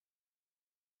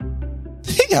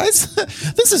Hey guys,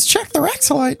 this is Check the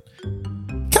Raxolite.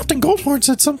 Captain Goldhorn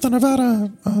said something about a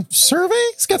survey.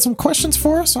 He's got some questions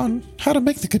for us on how to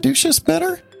make the caduceus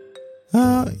better.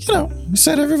 He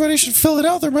said everybody should fill it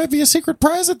out. There might be a secret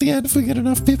prize at the end if we get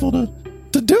enough people to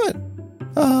do it.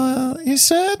 He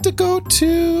said to go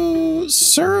to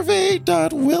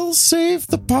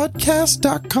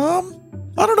survey.willsavethepodcast.com.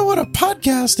 I don't know what a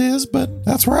podcast is, but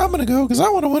that's where I'm going to go because I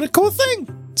want to win a cool thing.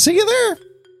 See you there.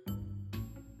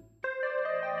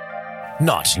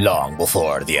 Not long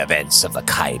before the events of the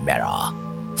Chimera,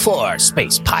 4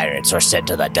 space pirates were sent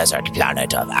to the desert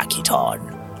planet of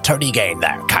Akiton to regain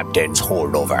their captain's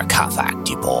hold over Kafak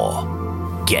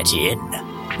Depot. Get in,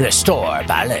 restore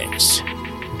balance,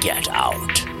 get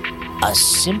out. A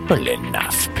simple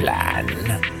enough plan.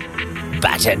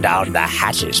 Batten down the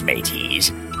hatches,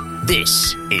 mateys.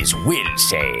 This is Will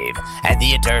Save and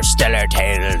the Interstellar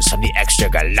Tales from the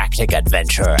Extragalactic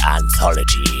Adventure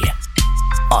Anthology.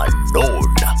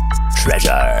 Unknown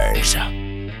Treasures.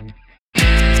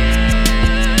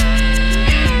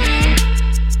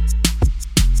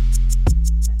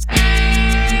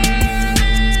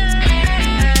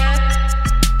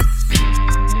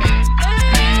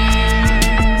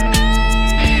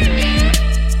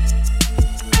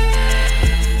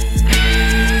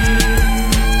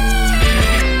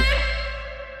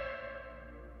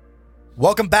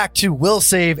 Welcome back to Will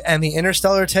Save and the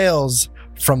Interstellar Tales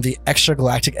from the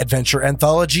Extragalactic Adventure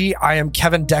Anthology. I am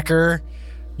Kevin Decker,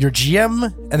 your GM,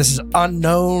 and this is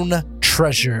Unknown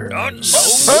Treasure. Unknown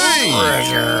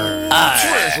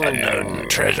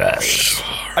Treasures.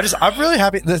 I'm really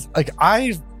happy that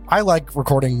I like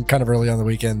recording kind of early on the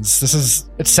weekends.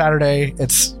 It's Saturday.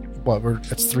 It's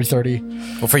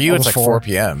 3:30. Well, for you, it's like 4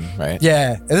 p.m., right?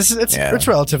 Yeah, and it's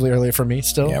relatively early for me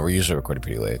still. Yeah, we're usually recording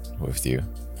pretty late with you.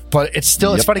 But it's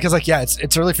still, It's funny because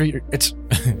it's early for you. It's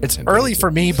early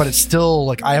for me, but it's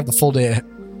still I have the full day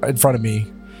in front of me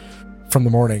from the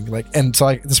morning.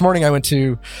 This morning I went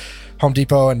to Home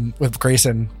Depot and with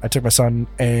Grayson, I took my son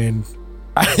and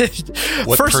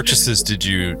what purchases did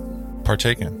you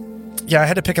partake in? Yeah, I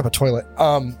had to pick up a toilet.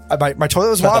 My toilet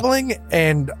was wobbling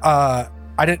and I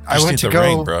went to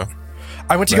go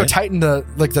tighten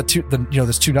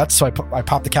there's 2 nuts. So I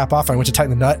popped the cap off. I went to tighten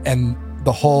the nut and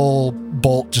the whole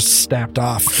bolt just snapped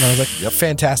off. And I was like, yep,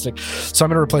 fantastic. So I'm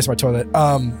going to replace my toilet.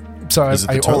 Is it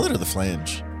the toilet or the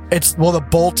flange? The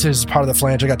bolt is part of the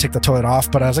flange. I got to take the toilet off,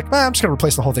 but I was like, I'm just going to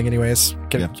replace the whole thing anyways.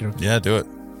 Yeah, do it.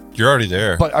 You're already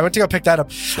there. But I went to go pick that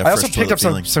up. I also picked up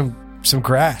some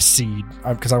grass seed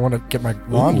because I want to get my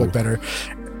lawn look better.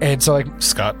 And so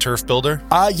Scott Turf Builder?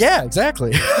 Yeah,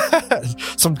 exactly.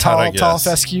 Some tall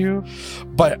fescue.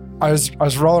 But I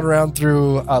was rolling around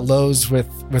through Lowe's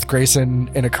with Grayson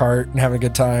in a cart and having a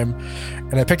good time.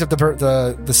 And I picked up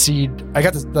the seed. I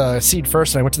got the seed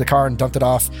first and I went to the car and dumped it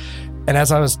off. And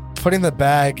as I was putting the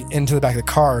bag into the back of the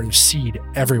car, there's seed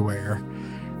everywhere.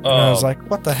 And I was like,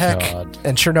 what the heck? God.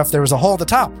 And sure enough, there was a hole at the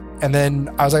top. And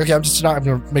then I was like, okay, I'm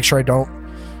going to make sure I don't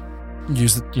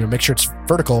use make sure it's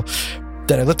vertical.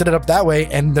 Then I lifted it up that way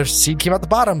and the seed came out the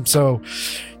bottom. So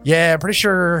yeah, I'm pretty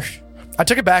sure I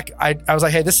took it back. I was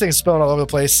like, hey, this thing is spilling all over the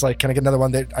place. Can I get another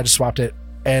one? I just swapped it.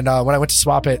 And when I went to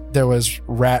swap it, there was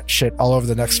rat shit all over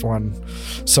the next one.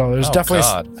 So there's definitely,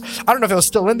 I don't know if it was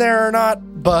still in there or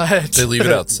not, but they leave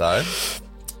it outside.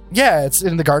 Yeah, it's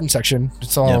in the garden section.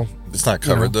 It's all, it's not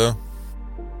covered though.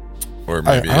 Or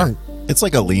maybe it's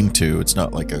like a lean-to. It's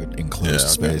not like an enclosed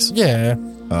space. Yeah.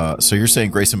 So you're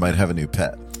saying Grayson might have a new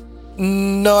pet?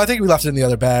 No, I think we left it in the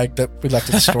other bag that we left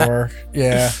at the store.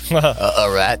 Yeah.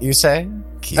 A rat, you say?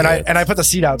 Cute. And I put the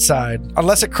seed outside.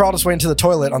 Unless it crawled its way into the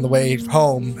toilet on the way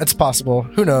home. It's possible.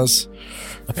 Who knows?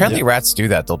 Apparently rats do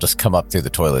that. They'll just come up through the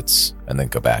toilets and then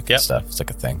go back and stuff. It's like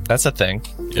a thing. That's a thing.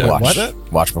 Yeah.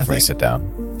 Watch before you sit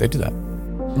down. They do that.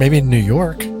 Maybe in New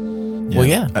York. Yeah. Well,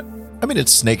 yeah. I mean,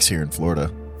 it's snakes here in Florida.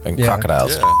 And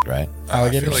crocodiles, right?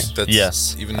 Alligators? I feel like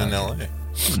that's even in LA.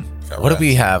 What do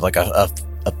we have? Like a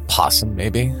possum,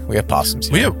 maybe? We have possums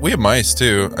here. We have mice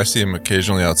too. I see them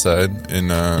occasionally outside in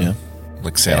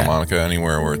like Santa Monica,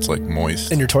 anywhere where it's like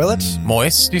moist. In your toilets?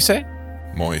 Moist, you say?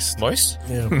 Moist.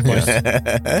 Yeah. Moist.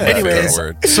 Anyways,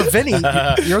 so Vinny,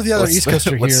 you're the other East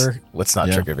Coaster here. Let's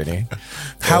not trigger Vinny.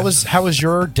 How was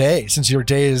your day? Since your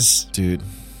day is... Dude.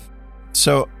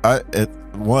 So,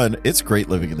 it's great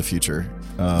living in the future.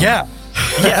 Yeah,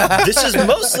 this is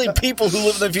mostly people who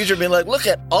live in the future being like, look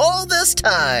at all this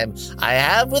time I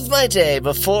have with my day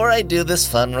before I do this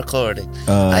fun recording.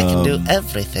 I can do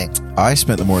everything. I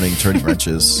spent the morning turning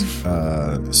wrenches.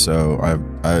 So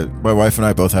my wife and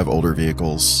I both have older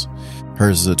vehicles.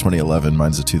 Hers is a 2011,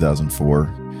 mine's a 2004.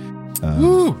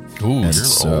 Ooh, And you're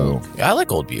so old. Yeah, I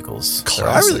like old vehicles.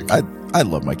 Classic. I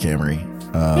love my Camry.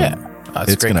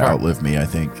 That's It's a great going to car. outlive me, I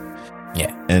think.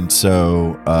 Yeah. And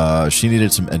so she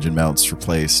needed some engine mounts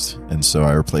replaced. And so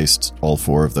I replaced all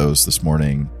 4 of those this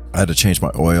morning. I had to change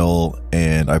my oil,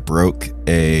 and I broke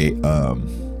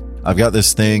I've got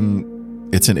this thing.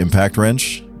 It's an impact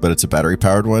wrench, but it's a battery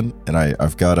powered one. And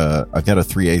I've got a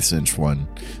 3/8 inch one,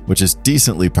 which is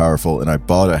decently powerful. And I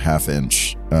bought a 1/2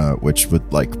 inch, which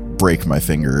would like break my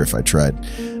finger if I tried.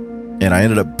 And I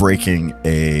ended up breaking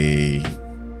a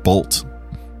bolt.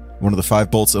 One of the 5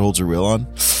 bolts that holds your wheel on.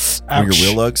 Or your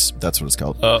wheel lugs. That's what it's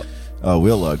called.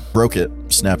 Wheel lug. Broke it.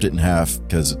 Snapped it in half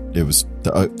because it was.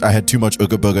 I had too much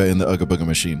Ooga Booga in the Ooga Booga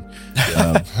machine.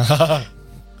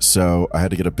 So I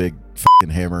had to get a big fucking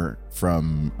hammer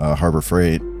from Harbor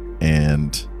Freight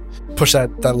and Push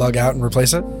that lug out and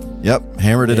replace it. Yep,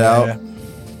 hammered it out,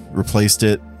 replaced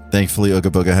it. Thankfully,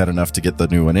 Ooga Booga had enough to get the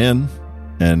new one in,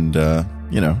 and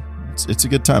it's a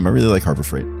good time. I really like Harbor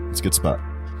Freight. It's a good spot.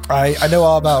 I know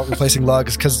all about replacing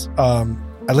lugs because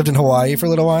I lived in Hawaii for a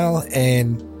little while,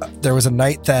 and there was a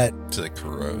night that To the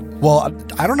corrode. Well,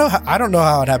 I don't know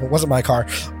how it happened. It wasn't my car,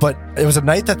 but it was a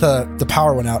night that the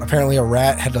power went out. Apparently, a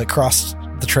rat had like crossed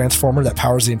the transformer that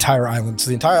powers the entire island, so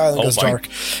the entire island goes dark.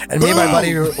 And me and my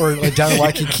buddy were like down in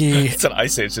Waikiki. It's an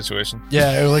Ice Age situation.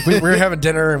 Yeah, like we were having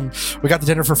dinner, and we got the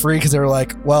dinner for free because they were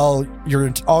like, "Well,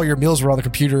 all your meals were on the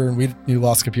computer, and we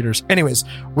lost computers." Anyways,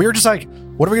 we were just like,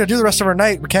 "What are we gonna do the rest of our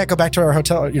night? We can't go back to our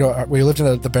hotel. We lived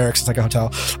in the barracks. It's like a hotel.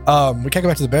 We can't go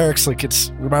back to the barracks. Like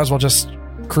we might as well just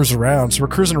cruise around." So we're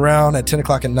cruising around at 10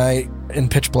 o'clock at night in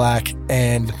pitch black,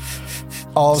 and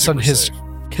all of a sudden his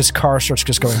car starts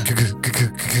just going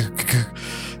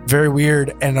very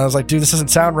weird. And I was like, dude, this doesn't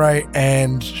sound right.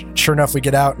 And sure enough, we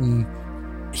get out, and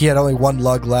he had only 1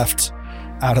 lug left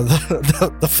out of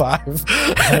the 5.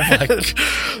 Oh my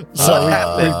So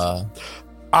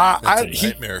That's a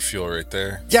nightmare fuel right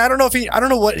there. yeah, I don't know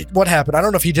what happened. I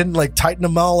don't know if he didn't like tighten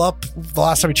them all up the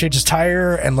last time he changed his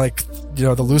tire, and like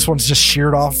the loose ones just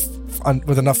sheared off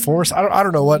with enough force. I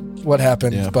don't know what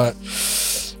happened, but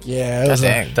yeah,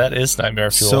 That is nightmare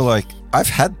fuel. So like I've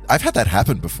had that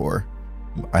happen before.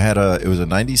 I had it was a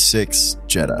 96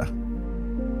 Jetta.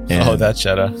 And that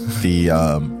Jetta.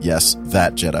 Yes,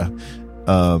 that Jetta.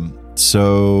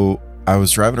 So I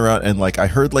was driving around, and like I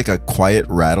heard like a quiet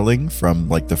rattling from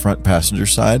like the front passenger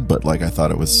side, but like I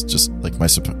thought it was just like my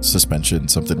suspension,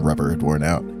 something rubber had worn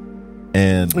out.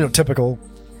 And typical.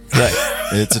 Right.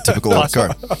 It's a typical old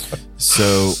car.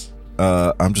 So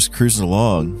I'm just cruising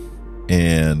along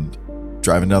and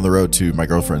driving down the road to my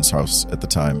girlfriend's house at the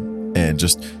time, and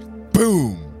just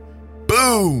boom.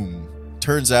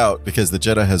 Turns out, because the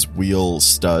Jetta has wheel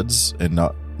studs and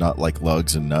not like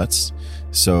lugs and nuts,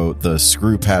 so the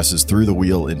screw passes through the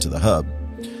wheel into the hub.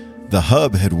 The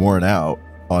hub had worn out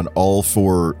on all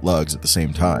 4 lugs at the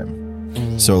same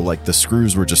time. So like the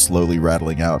screws were just slowly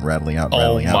rattling out,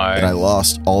 and I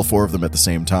lost all 4 of them at the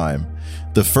same time.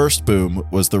 The first boom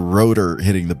was the rotor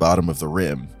hitting the bottom of the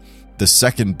rim. The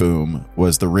second boom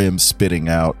was the rim spitting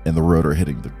out and the rotor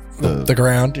hitting the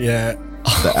ground. Yeah,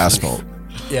 the asphalt.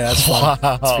 Yeah, that's fun.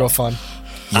 It's real fun.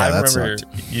 Yeah, I that remember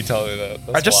sucked. you telling me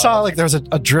that. I just saw like there was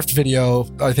a drift video.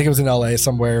 I think it was in LA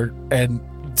somewhere, and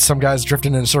some guy's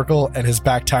drifting in a circle, and his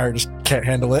back tire just can't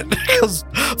handle it. It goes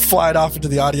flying off into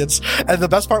the audience. And the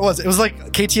best part was it was like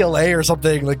KTLA or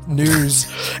something, like news,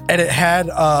 and it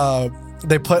had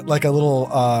they put like a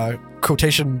little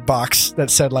quotation box that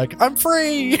said like "I'm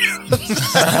free."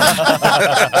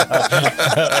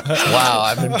 Wow,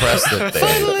 I'm impressed that they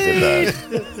did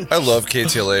that. I love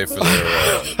KTLA for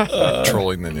their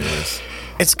trolling the news.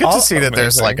 It's good to see that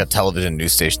there's like a television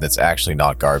news station that's actually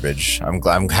not garbage.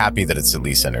 I'm happy that it's at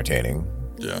least entertaining.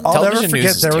 Yeah. I'll never Television forget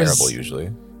news is there terrible was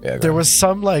usually. Yeah, there was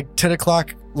some like 10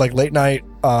 o'clock like late night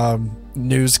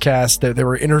newscast that they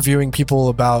were interviewing people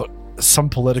about some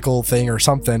political thing or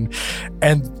something,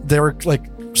 and they were like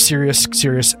serious,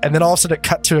 and then all of a sudden it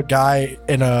cut to a guy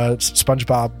in a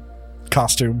SpongeBob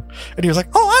costume, and he was like,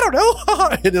 "Oh, I don't know,"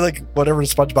 and like whatever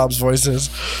SpongeBob's voice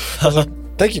is. I was like,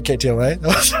 "Thank you, KTLA."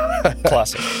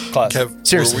 Classic. Kev,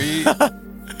 Seriously.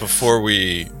 Before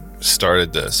we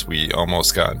started this, we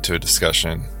almost got into a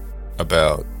discussion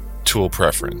about tool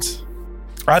preference.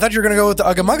 I thought you were gonna go with the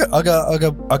Ugga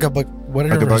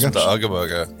whatever. Ugga Bugga? The Ugga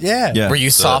Bugga. Yeah. Were you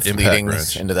soft impact leading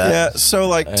wrench. into that? Yeah, so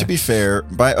like to be fair,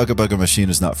 my Ugga Bugga machine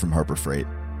is not from Harbor Freight.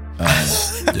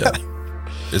 Yeah.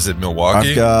 Is it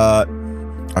Milwaukee?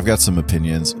 I've got some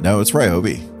opinions. No, it's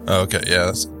Ryobi. Oh, okay.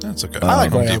 Yeah, that's okay. I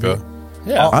like Home Ryobi. Depot.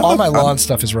 Yeah. All my lawn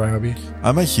stuff is Ryobi.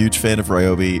 I'm a huge fan of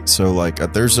Ryobi. So like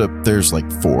there's like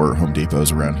 4 Home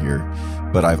Depots around here.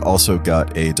 but I've also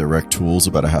got a Direct Tools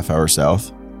about a half hour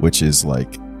south, which is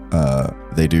like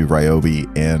they do Ryobi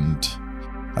and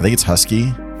I think it's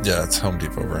Husky. Yeah, it's Home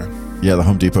Depot brand. Yeah, the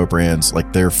Home Depot brands,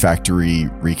 like they're factory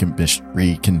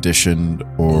reconditioned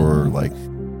or like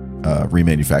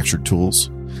remanufactured tools.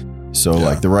 So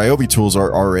like the Ryobi tools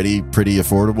are already pretty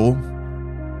affordable.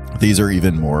 These are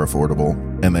even more affordable,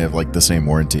 and they have like the same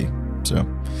warranty. So,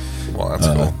 well, that's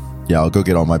cool. Yeah, I'll go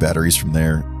get all my batteries from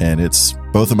there, and it's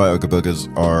both of my both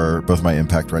of my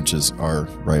impact wrenches are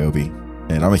Ryobi,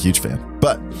 and I'm a huge fan.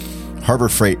 But Harbor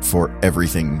Freight for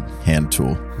everything hand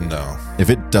tool. No, if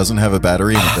it doesn't have a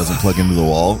battery and it doesn't plug into the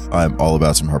wall, I'm all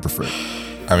about some Harbor Freight.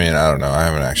 I mean, I don't know. I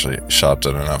haven't actually shopped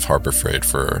at enough Harbor Freight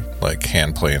for like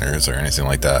hand planers or anything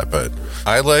like that. But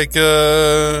I like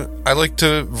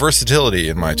to versatility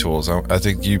in my tools. I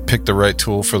think you pick the right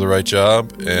tool for the right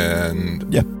job,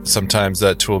 and sometimes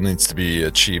that tool needs to be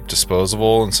a cheap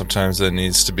disposable, and sometimes that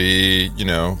needs to be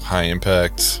high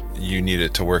impact. You need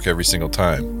it to work every single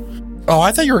time. Oh,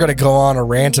 I thought you were going to go on a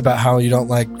rant about how you don't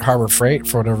like Harbor Freight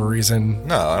for whatever reason.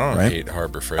 No, I don't hate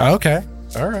Harbor Freight. Oh, okay,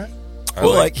 all right.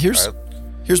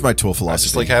 Here's my tool philosophy. I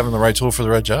just like having the right tool for the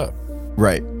right job.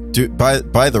 Right.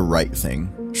 Buy the right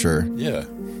thing. Sure. Yeah.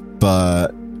 But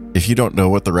if you don't know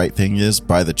what the right thing is,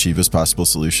 buy the cheapest possible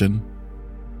solution.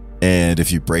 And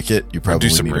if you break it, you probably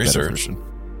do some need research. A better version.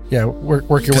 Yeah, work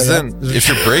your way. Because then, if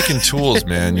you're breaking tools,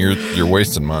 man, you're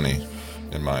wasting money,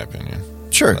 in my opinion.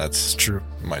 Sure, that's true.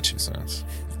 My 2 cents.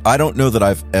 I don't know that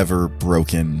I've ever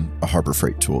broken a Harbor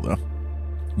Freight tool though.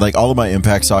 Like all of my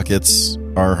impact sockets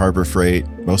are Harbor Freight.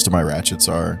 Most of my ratchets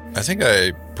are. I think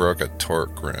I broke a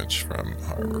torque wrench from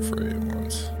Harbor Freight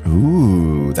once.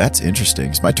 Ooh, that's interesting.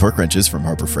 'Cause my torque wrench is from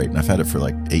Harbor Freight, and I've had it for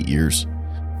like 8 years.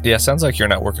 Yeah, sounds like you're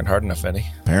not working hard enough, Eddie.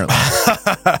 Apparently.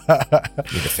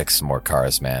 Need to fix some more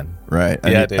cars, man. Right.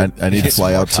 I need to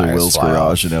fly out to Will's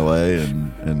garage in LA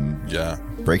and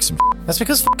break some. That's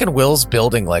because fucking Will's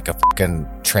building like a fucking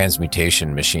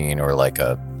transmutation machine or like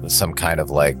some kind of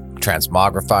like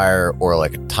transmogrifier or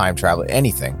like a time travel,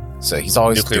 anything. So he's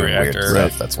always nuclear doing reactor.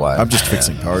 weird stuff. That's why. I'm just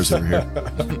fixing cars over here.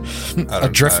 A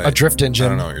drift engine. I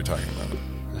don't know what you're talking about.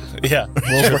 Yeah.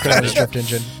 Will's working on his drift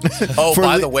engine. Oh,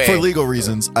 by the way, for legal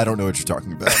reasons, I don't know what you're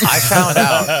talking about.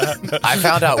 I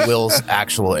found out Will's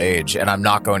actual age, and I'm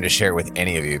not going to share with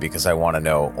any of you because I want to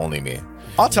know only me.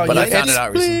 I'll tell but you. I found it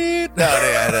out recently.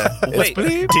 No. Wait, did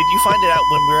you find it out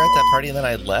when we were at that party and then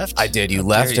I left? I did. You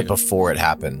left it before it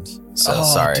happened. So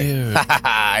sorry. Dude.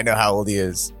 I know how old he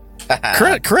is.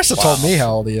 Carissa told me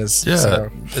how old he is. Yeah, so.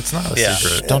 it's not a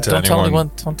secret. Don't tell anyone.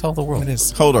 Don't tell the world. It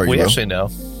is. How old are you? We actually know.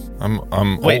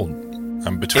 I'm Wait. old.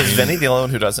 I'm between. Is Vinny the only one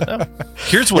who doesn't know?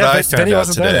 Here's what I found out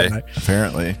today.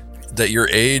 Apparently, that your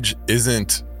age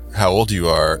isn't how old you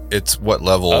are, it's what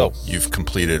level you've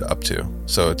completed up to.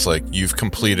 So it's like you've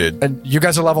completed. And you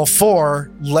guys are level 4.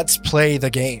 Let's play the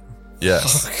game.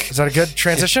 Yes. Is that a good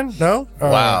transition? No?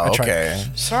 Wow. Okay.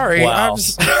 Sorry. Wow.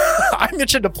 I'm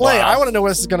itching to play. Wow. I want to know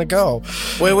where this is going to go.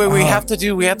 Wait. We have to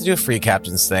do a free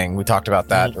captains thing. We talked about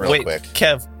that real quick.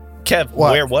 Kev,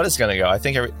 what is going to go? I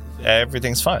think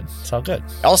everything's fine. It's all good.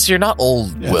 Also, you're not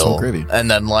old, Yeah, it's all Will. gravy.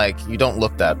 And then, you don't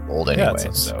look that old anyway.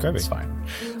 it's so gravy. it's fine.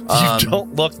 You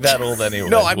don't look that old anyway.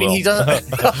 No, I mean, Will. he doesn't.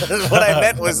 What I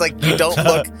meant was, you don't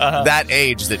look that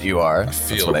age that you are. I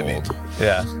feel That's what I old. mean.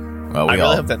 Yeah. Well, I we really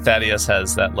all hope that Thaddeus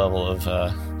has that level of,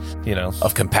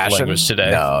 of compassion language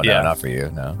today. No, Yeah. not for you.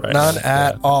 No. Right. None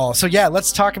at all. So, yeah,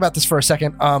 let's talk about this for a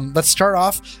second. Let's start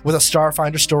off with a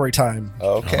Starfinder story time.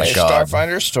 Oh Okay, my God.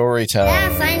 Starfinder story time.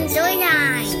 Starfinder story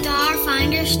time.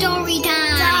 Starfinder story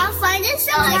time. Starfinder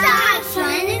story time.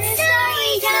 Starfinder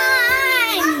story time.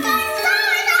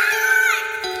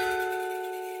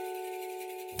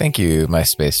 Thank you, my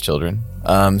space children.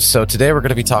 So today we're going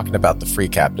to be talking about the free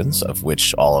captains, of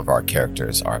which all of our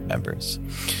characters are members.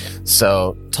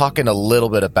 So, talking a little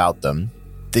bit about them,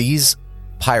 these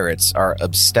pirates are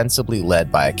ostensibly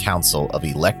led by a council of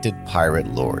elected pirate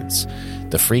lords.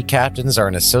 The free captains are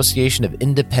an association of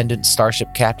independent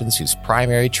starship captains whose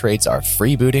primary traits are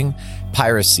freebooting,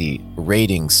 piracy,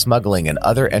 raiding, smuggling, and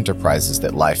other enterprises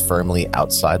that lie firmly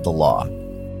outside the law.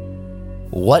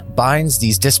 What binds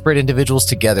these disparate individuals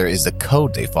together is the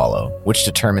code they follow, which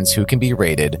determines who can be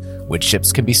raided, which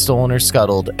ships can be stolen or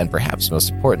scuttled, and perhaps most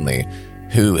importantly,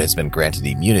 who has been granted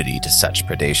immunity to such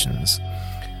predations.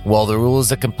 While the rules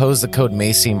that compose the code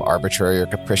may seem arbitrary or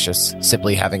capricious,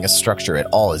 simply having a structure at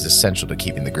all is essential to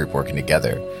keeping the group working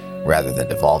together, rather than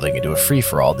devolving into a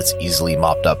free-for-all that's easily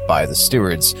mopped up by the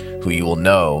stewards, who you will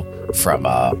know from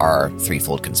our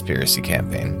threefold conspiracy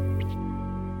campaign.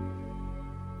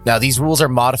 Now, these rules are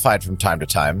modified from time to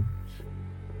time,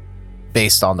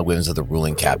 based on the whims of the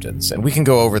ruling captains. And we can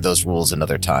go over those rules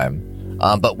another time.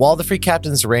 But while the free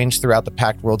captains range throughout the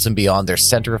Pact Worlds and beyond, their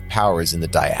center of power is in the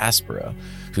diaspora,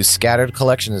 whose scattered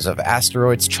collections of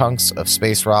asteroids, chunks of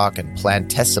space rock, and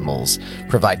planetesimals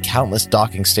provide countless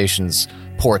docking stations,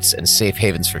 ports, and safe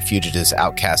havens for fugitives,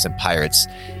 outcasts, and pirates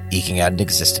eking out an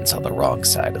existence on the wrong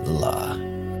side of the law.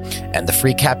 And the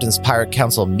Free Captains Pirate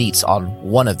Council meets on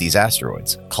one of these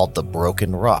asteroids, called the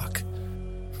Broken Rock.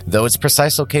 Though its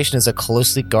precise location is a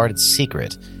closely guarded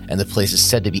secret, and the place is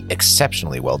said to be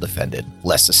exceptionally well defended,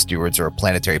 lest the stewards or a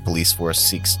planetary police force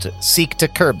seek to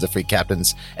curb the Free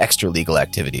Captains' extra-legal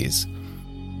activities.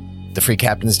 The Free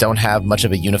Captains don't have much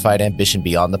of a unified ambition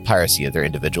beyond the piracy of their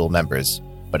individual members,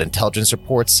 but intelligence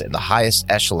reports in the highest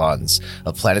echelons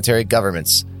of planetary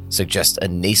governments suggest a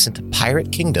nascent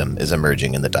pirate kingdom is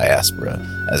emerging in the diaspora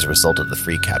as a result of the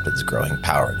Free Captains' growing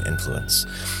power and influence.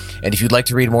 And if you'd like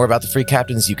to read more about the Free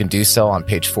Captains, you can do so on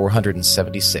page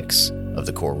 476 of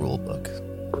the core rulebook.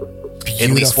 At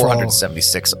least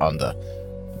 476 on the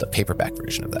paperback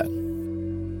version of that.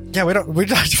 Yeah, we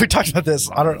talked about this.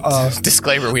 I don't.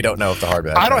 Disclaimer: we don't know if the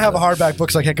hardback. I don't have a hardback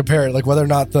book, so I can't compare it. Like whether or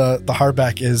not the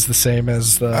hardback is the same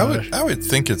as the. I would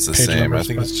think it's the same. numbers,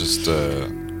 I think it's just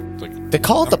they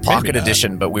call it the pocket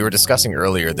edition, but we were discussing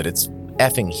earlier that it's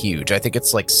effing huge. I think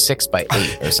it's like 6 by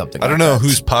 8 or something. I don't know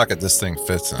whose pocket this thing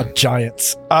fits in.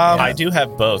 Giants. I do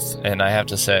have both, and I have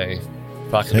to say,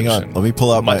 pocket Hang edition. on, let me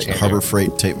pull out my Much Harbor easier.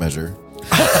 Freight tape measure.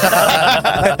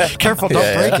 Careful,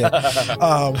 don't break it.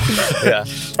 Yeah.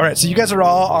 All right, so you guys are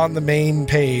all on the main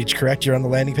page, correct? You're on the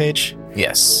landing page.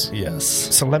 Yes. Yes.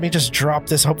 So let me just drop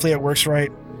this. Hopefully it works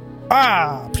right.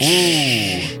 All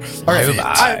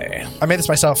right, I made this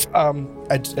myself.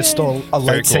 I stole a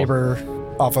Very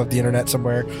lightsaber off of the internet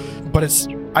somewhere, but it's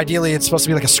supposed to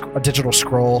be like a digital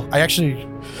scroll. I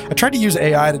tried to use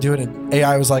AI to do it, and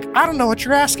AI was like, "I don't know what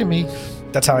you're asking me."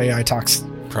 That's how AI talks.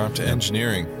 Prompt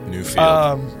engineering, new field.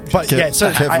 But yeah,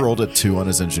 so Kev rolled a 2 on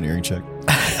his engineering check.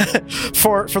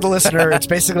 for the listener, it's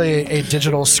basically a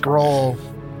digital scroll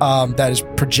that is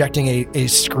projecting a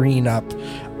screen up,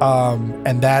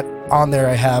 and that on there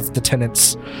I have the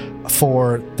tenets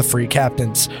for the Free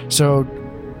Captains. So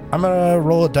I'm gonna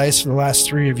roll a dice for the last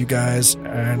 3 of you guys,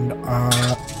 and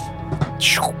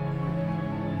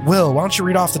Will, why don't you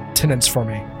read off the tenets for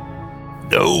me?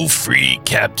 No free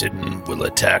captain will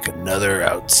attack another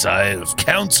outside of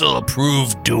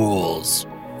council-approved duels.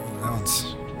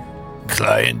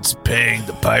 Clients paying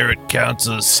the Pirate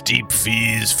Council's steep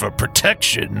fees for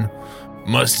protection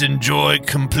must enjoy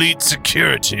complete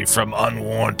security from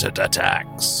unwarranted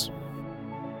attacks.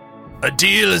 A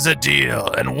deal is a deal,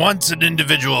 and once an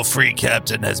individual free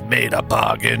captain has made a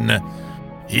bargain,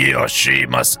 he or she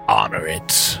must honor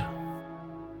it.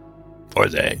 Or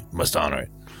they must honor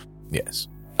it. Yes.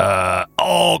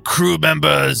 All crew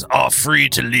members are free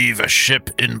to leave a ship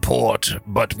in port,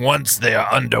 but once they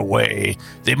are underway,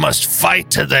 they must fight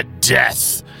to the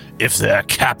death if their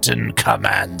captain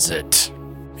commands it.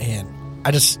 Man,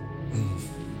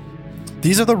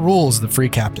 these are the rules of the Free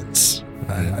Captains.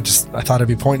 I thought it'd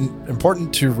be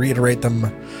important to reiterate them.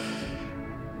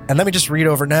 And let me just read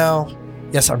over now.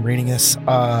 Yes, I'm reading this.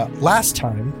 Last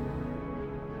time,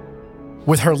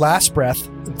 with her last breath,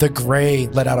 the Grey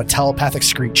let out a telepathic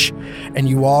screech, and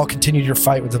you all continued your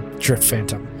fight with the Drift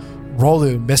Phantom.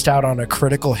 Rolu missed out on a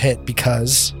critical hit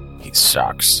because... He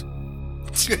sucks.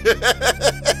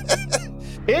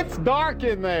 It's dark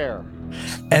in there.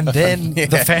 And then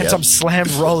the Phantom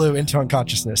slammed Rolu into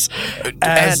unconsciousness.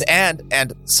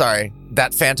 And sorry,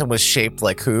 that Phantom was shaped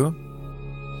like who?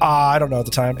 I don't know at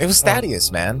the time. It was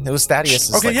Thaddeus, man. It was Thaddeus'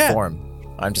 form.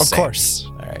 I'm just saying. Of course.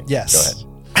 All right. Yes. Go ahead.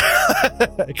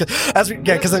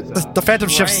 Because the Phantom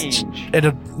shifts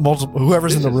into multiple.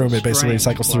 Whoever's in the room, it basically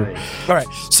cycles through. All right.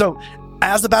 So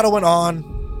as the battle went on,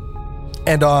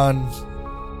 and on,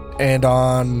 and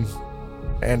on,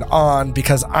 and on,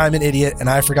 because I'm an idiot and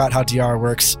I forgot how DR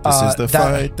works. This is the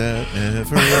fight that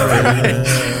never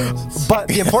ends. But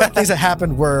the important things that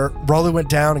happened were Rolu went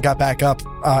down and got back up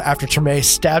after Terme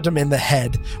stabbed him in the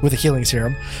head with a healing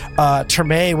serum.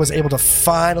 Terme was able to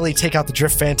finally take out the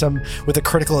Drift Phantom with a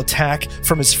critical attack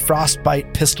from his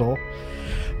Frostbite pistol,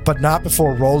 but not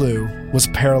before Rolu was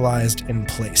paralyzed in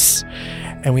place.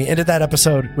 And we ended that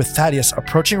episode with Thaddeus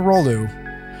approaching Rolu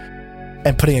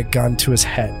and putting a gun to his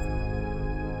head.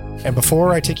 And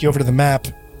before I take you over to the map,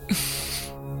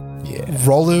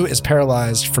 Rolu is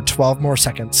paralyzed for 12 more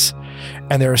seconds,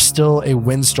 and there is still a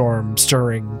windstorm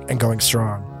stirring and going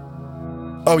strong.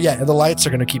 Oh yeah, and the lights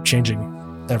are going to keep changing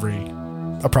every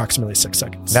approximately 6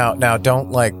 seconds. Now,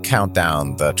 don't count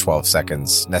down the 12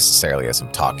 seconds necessarily as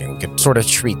I'm talking. We could sort of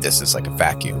treat this as like a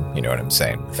vacuum. You know what I'm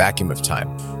saying? Vacuum of time.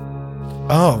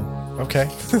 Oh, okay.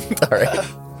 All right.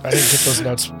 I didn't get those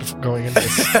notes going into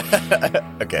this.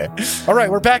 Okay. All right,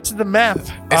 we're back to the map.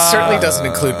 It certainly doesn't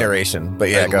include narration, but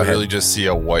yeah, I go literally ahead. just see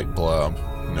a white blob.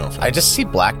 No offense. I just see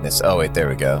blackness. Oh, wait, there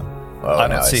we go. Oh, I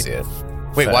now don't I see see it.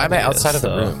 Wait, why am I outside of the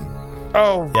Thaddeus, room?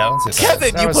 Oh, Yeah, I don't see that.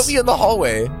 Kevin, you put me in the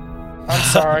hallway. I'm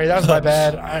sorry. That was my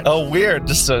bad. Oh, weird.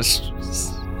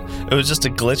 It was just a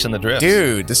glitch in the drift.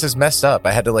 Dude, this is messed up.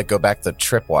 I had to go back to the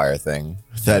tripwire thing.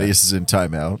 Thaddeus is in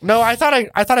timeout. No, I thought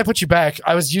I put you back.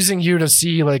 I was using you to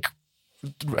see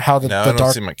how the Now I don't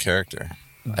dark. see my character.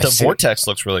 The vortex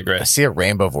looks really I great. see a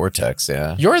rainbow vortex,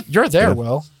 yeah. You're there,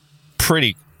 Will.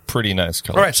 Pretty nice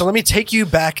color. All right, so let me take you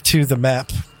back to the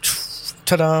map.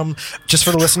 Ta-dam! Just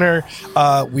for the listener,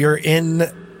 we are in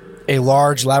a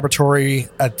large laboratory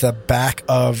at the back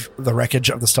of the wreckage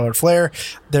of the stellar flare.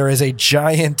 There is a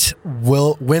giant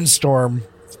windstorm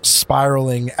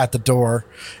spiraling at the door,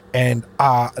 and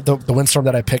the windstorm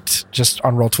that I picked just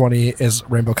on Roll20 is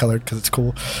rainbow colored because it's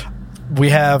cool. We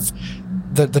have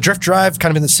the drift drive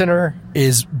kind of in the center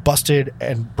is busted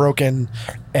and broken,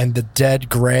 and the dead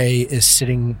gray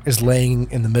is laying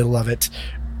in the middle of it,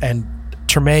 and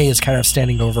Terme is kind of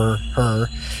standing over her,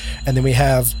 and then we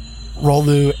have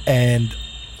Rolu and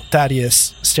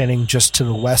Thaddeus standing just to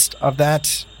the west of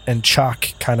that, and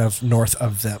Chalk kind of north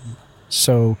of them.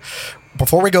 So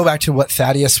before we go back to what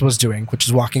Thaddeus was doing, which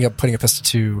is walking up, putting a pistol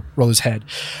to Rolu's head,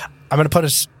 I'm going to put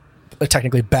us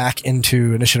technically back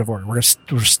into initiative order. We're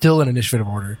still in initiative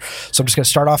order. So I'm just going to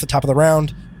start off at the top of the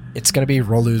round. It's going to be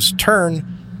Rolu's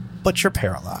turn, but you're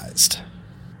paralyzed.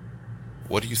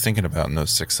 What are you thinking about in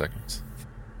those 6 seconds?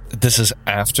 This is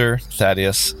after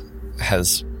Thaddeus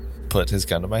has put his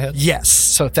gun to my head? Yes.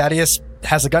 So Thaddeus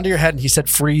has a gun to your head, and he said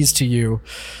freeze to you.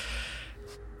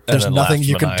 There's nothing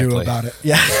you can do about it.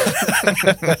 Yeah.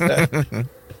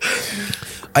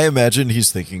 I imagine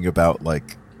he's thinking about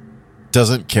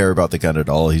doesn't care about the gun at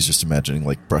all. He's just imagining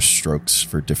brush strokes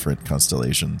for different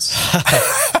constellations.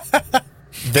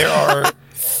 There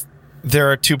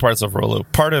are two parts of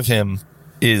Rolu. Part of him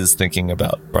is thinking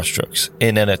about brushstrokes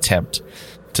in an attempt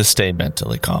to stay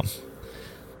mentally calm.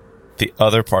 The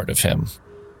other part of him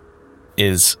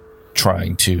is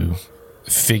trying to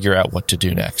figure out what to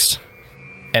do next.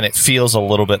 And it feels a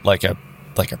little bit like a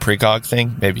precog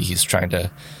thing. Maybe he's trying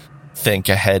to think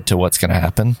ahead to what's going to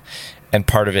happen. And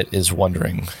part of it is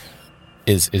wondering,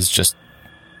 is just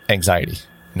anxiety,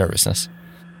 nervousness.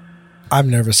 I'm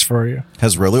nervous for you.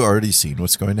 Has Rolu already seen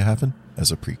what's going to happen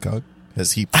as a precog?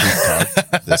 Has he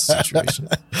precogged this situation?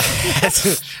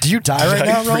 Do you die right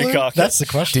now, Rolu? Precog. That's the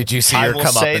question. Did you see your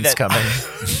comeuppance coming?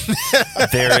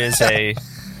 There is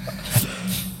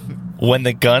when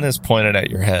the gun is pointed at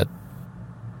your head,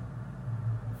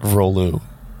 Rolu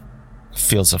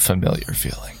feels a familiar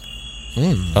feeling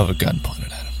of a gun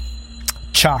pointed at him.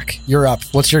 Chalk, you're up.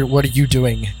 What are you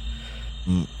doing?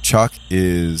 Chalk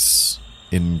is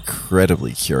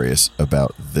incredibly curious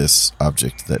about this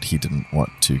object that he didn't want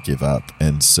to give up,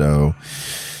 and so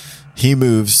he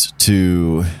moves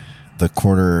to the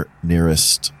corner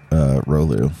nearest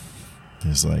Rolu.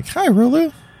 He's like, "Hi,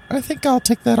 Rolu. I think I'll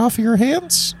take that off of your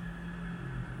hands,"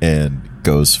 and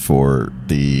goes for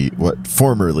what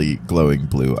formerly glowing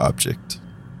blue object.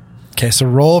 Okay, so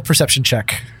roll a perception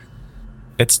check.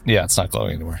 It's not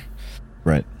glowing anymore.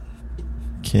 Right.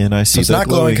 Can I see So it's the not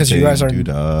glowing glowing 'cause thing? you guys are-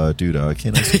 Doo-da, doo-da.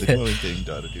 Can I see the glowing thing?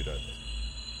 Da-da-doo-da.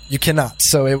 You cannot.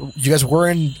 So you guys were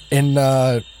in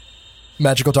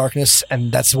magical darkness,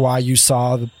 and that's why you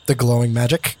saw the glowing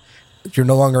magic. You're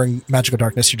no longer in magical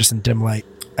darkness. You're just in dim light.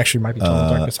 Actually, it might be total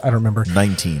darkness. I don't remember.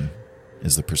 19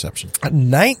 is the perception.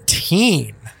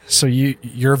 19. So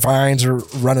your vines are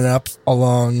running up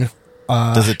along.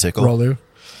 Does it tickle? Rolu.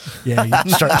 Yeah,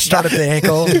 you start at the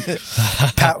ankle,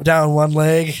 pat down one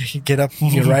leg, you get up,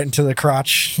 you get right into the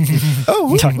crotch.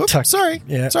 Oh, Tuck. sorry.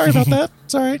 Yeah. Sorry about that.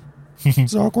 Sorry.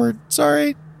 It's awkward.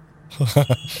 Sorry.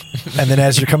 And then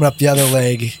as you're coming up the other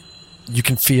leg, you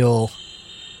feel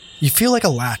like a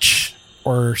latch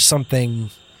or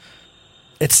something.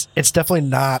 It's definitely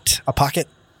not a pocket.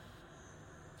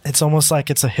 It's almost like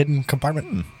it's a hidden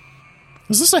compartment.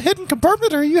 Is this a hidden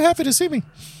compartment, or are you happy to see me?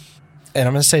 And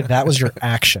I'm going to say that was your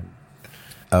action.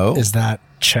 Oh. Is that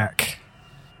check.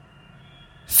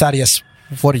 Thaddeus,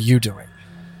 what are you doing?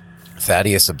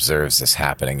 Thaddeus observes this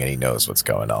happening and he knows what's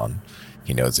going on.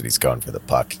 He knows that he's going for the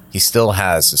puck. He still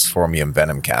has his Formium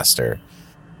Venom Caster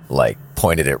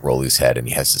pointed at Rolu's head, and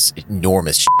he has this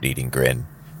enormous shit-eating grin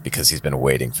because he's been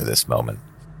waiting for this moment.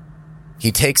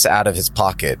 He takes out of his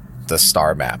pocket the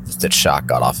star map that Shock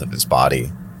got off of his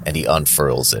body, and he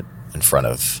unfurls it in front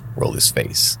of Rolu's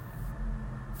face.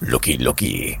 Looky,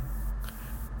 looky.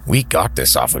 We got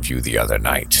this off of you the other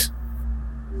night.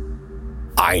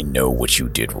 I know what you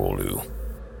did, Rolu.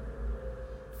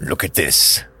 Look at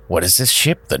this. What is this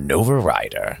ship? The Nova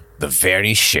Rider. The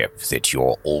very ship that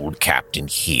your old captain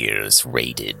here's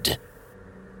raided.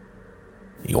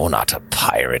 You're not a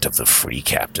pirate of the free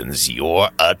captains. You're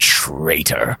a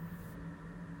traitor.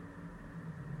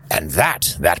 And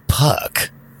that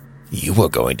puck, you were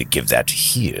going to give that to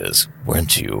Hears,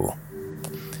 weren't you?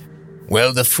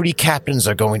 Well, the free captains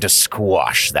are going to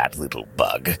squash that little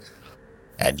bug,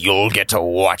 and you'll get to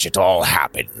watch it all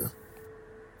happen.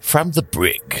 From the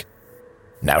brig.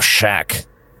 Now, Shaq,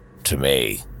 to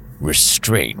me,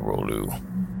 restrain Rolu.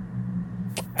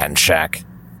 And Shaq,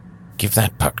 give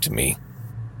that puck to me.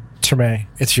 Terme,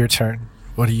 it's your turn.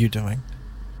 What are you doing?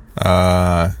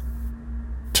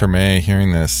 Terme,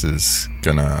 hearing this, is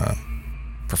gonna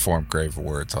perform grave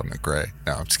words on the gray.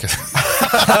 No, I'm just kidding.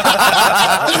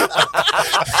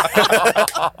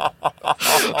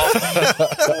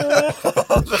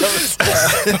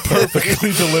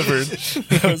 Perfectly delivered.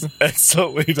 That was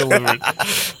excellently delivered.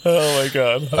 Oh my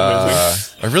god.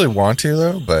 I really want to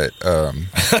though, but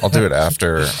I'll do it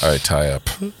after I tie up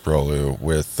Rolu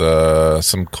with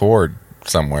some cord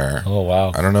somewhere. Oh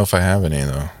wow. I don't know if I have any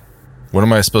though. What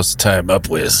am I supposed to tie him up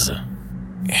with?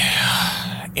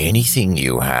 Anything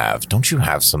you have. Don't you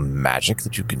have some magic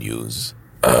that you can use?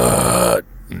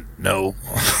 No.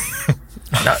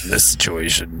 Not in this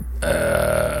situation.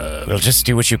 Well, just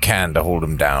do what you can to hold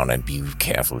him down and be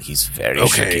careful. He's very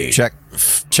shaky. Check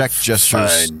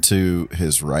gestures to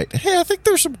his right. Hey, I think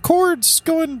there's some cords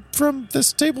going from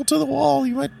this table to the wall.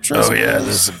 You might try some of those.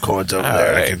 There's some cords over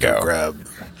there I can go grab.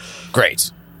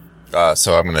 Great.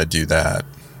 So I'm going to do that,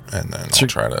 and then I'll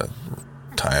try to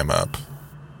tie him up.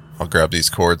 I'll grab these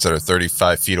cords that are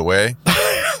 35 feet away.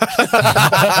 I'll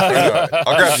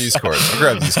grab these cords.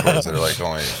 That are like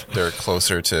they're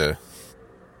closer to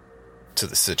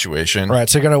the situation. Right.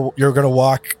 So you're gonna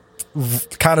walk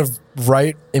kind of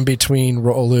right in between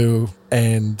Rolu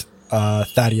and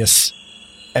Thaddeus,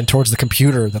 and towards the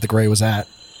computer that the gray was at,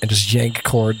 and just yank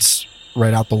cords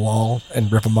right out the wall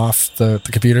and rip them off the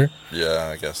computer. Yeah,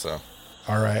 I guess so.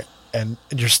 All right. And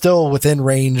you're still within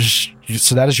range,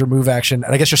 so that is your move action.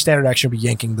 And I guess your standard action would be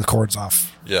yanking the cords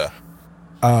off. Yeah.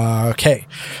 Okay.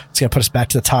 It's going to put us back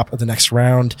to the top of the next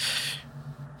round.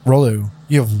 Rolu,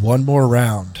 you have one more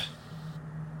round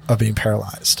of being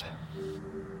paralyzed.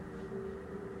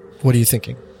 What are you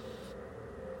thinking?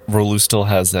 Rolu still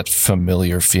has that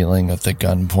familiar feeling of the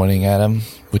gun pointing at him,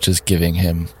 which is giving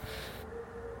him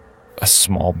a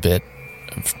small bit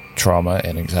of trauma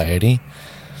and anxiety.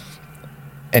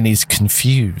 And he's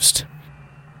confused.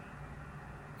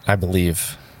 I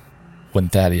believe when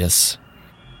Thaddeus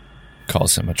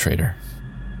calls him a traitor,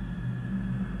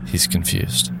 he's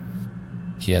confused.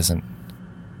 He hasn't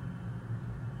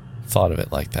thought of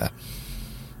it like that.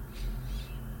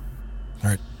 All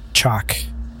right, Chalk.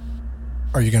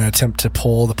 Are you going to attempt to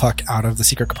pull the puck out of the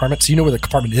secret compartment? So you know where the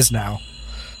compartment is now.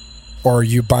 Or are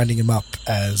you binding him up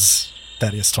as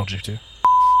Thaddeus told you to?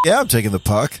 Yeah, I'm taking the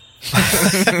puck.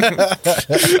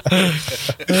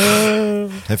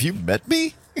 Have you met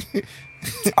me?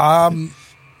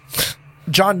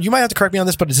 John, you might have to correct me on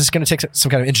this, but is this going to take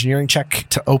some kind of engineering check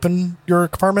to open your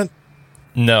compartment?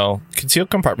 No.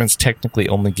 Concealed compartments technically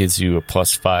only gives you a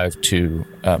 +5 to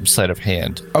sleight of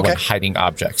hand when hiding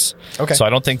objects. Okay. So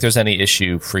I don't think there's any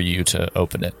issue for you to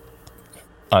open it,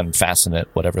 unfasten it,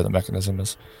 whatever the mechanism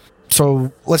is.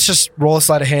 So let's just roll a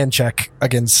sleight of hand check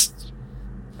against...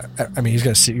 I mean, he's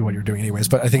going to see what you're doing anyways,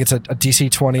 but I think it's a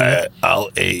DC 20. I'll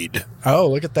aid. Oh,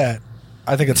 look at that.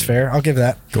 I think it's fair. I'll give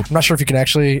that. I'm not sure if you can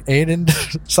actually aid in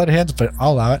sleight of hands, but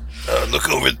I'll allow it. Look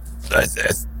over.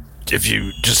 If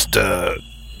you just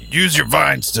use your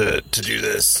vines to do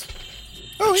this.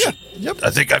 Oh, yeah. Yep. I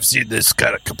think I've seen this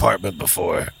kind of compartment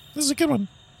before. This is a good one.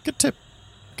 Good tip.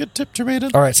 Good tip,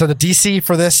 Jermaine. All right, so the DC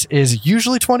for this is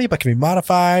usually 20, but can be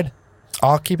modified.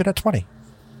 I'll keep it at 20.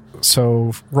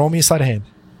 So roll me a sleight of hand.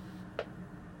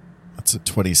 That's a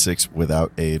 26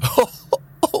 without aid.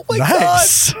 Oh my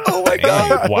Nice. god! Oh my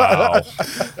god! Wow.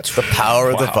 It's the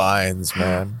power of the vines,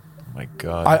 man. Oh my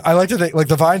god! I like to think like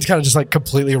the vines kind of just like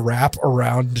completely wrap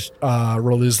around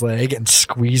Rolu's leg and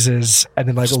squeezes, and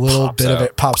then like just a little bit of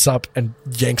it pops up and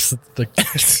yanks the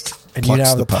and you now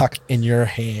have the puck in your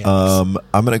hands.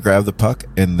 I'm gonna grab the puck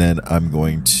and then I'm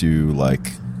going to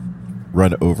like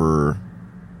run over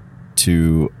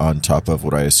to on top of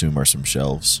what I assume are some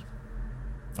shelves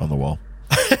on the wall.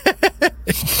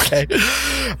 Okay.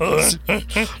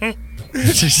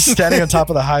 She's standing on top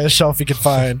of the highest shelf you can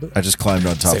find. I just climbed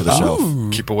on top of the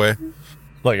shelf. Keep away.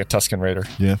 Like a Tusken Raider.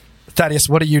 Yeah. Thaddeus,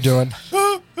 what are you doing?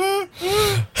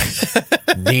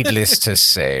 Needless to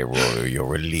say, Rolu, you're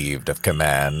relieved of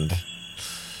command.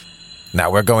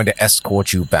 Now we're going to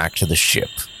escort you back to the ship.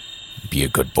 Be a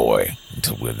good boy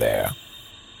until we're there.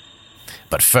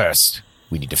 But first,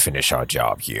 we need to finish our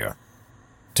job here.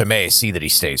 Tomei, see that he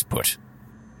stays put.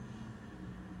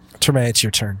 Tremaine, it's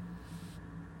your turn.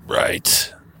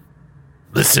 Right.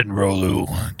 Listen,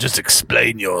 Rolu, just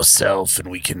explain yourself and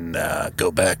we can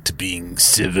go back to being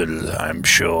civil, I'm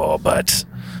sure. But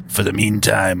for the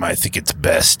meantime, I think it's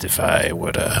best if I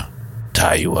were to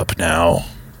tie you up now.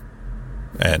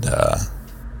 And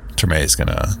Tremaine is going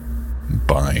to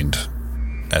bind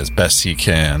as best he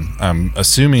can. I'm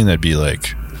assuming that'd be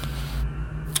like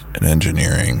an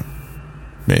engineering,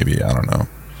 maybe, I don't know.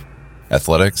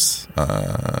 Athletics?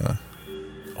 How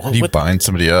do you bind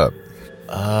somebody up?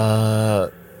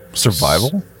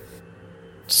 Survival?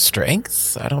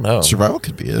 Strength? I don't know. Survival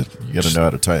could be it. You got to know how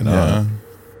to tie it up.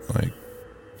 Like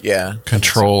Yeah.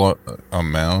 control a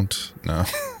mount? No.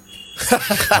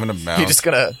 I'm going to mount. You're just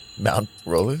going to mount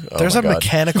Rolu? Oh There's a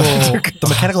mechanical... the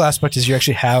mechanical aspect is you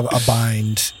actually have a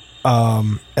bind,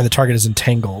 and the target is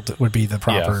entangled would be the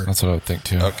proper... Yeah, that's what I would think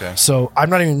too. Okay. So I'm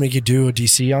not even make you do a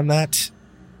DC on that,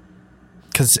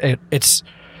 because it's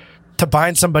to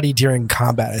bind somebody during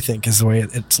combat, I think, is the way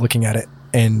it's looking at it.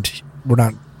 And we're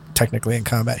not technically in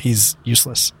combat. He's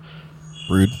useless.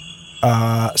 Rude.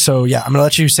 So yeah, I'm going to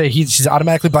let you say he's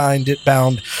automatically bound.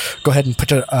 Go ahead and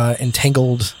put an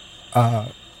entangled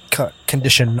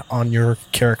condition on your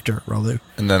character, Rolu.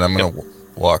 And then I'm going to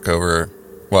walk over.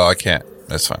 Well, I can't.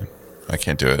 That's fine. I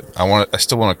can't do it. I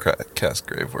still want to cast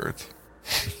Grave Words.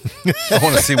 I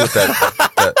want to see what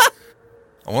that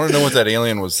I want to know what that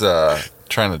alien was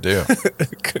trying to do.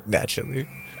 Naturally.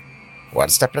 One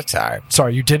step at a time.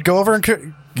 Sorry, you did go over and...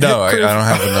 No, I don't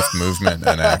have enough movement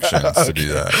and actions to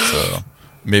do that. So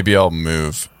maybe I'll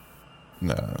move.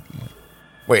 No.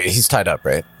 Wait, he's tied up,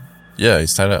 right? Yeah,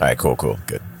 he's tied up. All right, cool.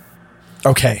 Good.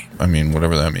 Okay. I mean,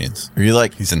 whatever that means. Are you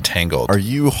like... He's entangled. Are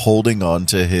you holding on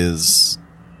to his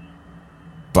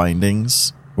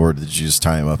bindings, or did you just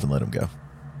tie him up and let him go?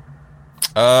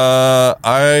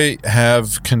 I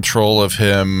have control of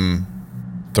him,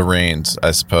 the reins,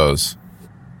 I suppose.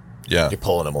 Yeah. You're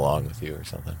pulling him along with you or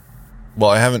something. Well,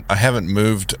 I haven't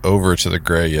moved over to the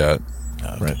gray yet.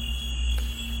 Right.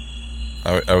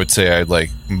 I would say I'd like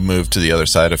move to the other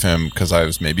side of him because I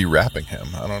was maybe wrapping him.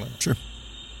 I don't know. Sure.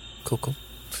 Cool.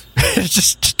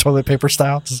 just toilet paper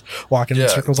style, just walking in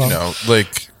circles on. You know,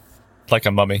 like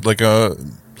a mummy.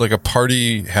 like a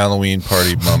party Halloween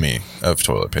party mummy of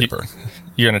toilet paper.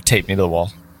 You're going to tape me to the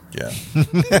wall. Yeah.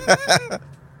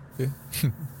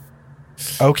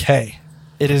 Okay.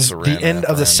 It is Saran the end wrap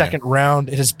of the around second round.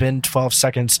 It has been 12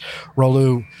 seconds.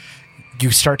 Rolu,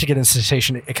 you start to get a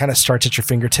sensation. It kind of starts at your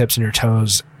fingertips and your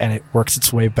toes, and it works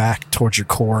its way back towards your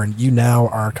core, and you now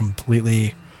are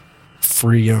completely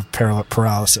free of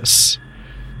paralysis.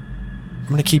 I'm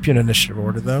going to keep you in initiative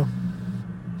order, though.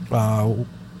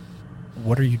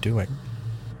 What are you doing?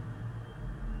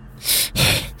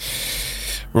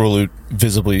 Rolu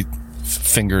visibly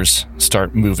fingers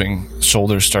start moving,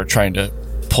 shoulders start trying to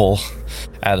pull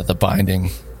out of the binding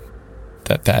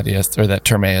that Thaddeus or that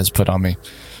Terme has put on me.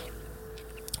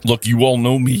 Look, you all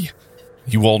know me.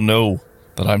 You all know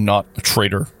that I'm not a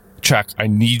traitor. Jack, I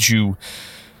need you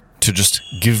to just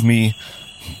give me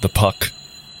the puck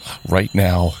right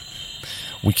now.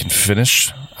 We can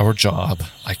finish our job.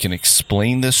 I can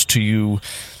explain this to you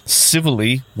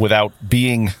civilly without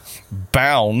being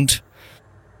bound.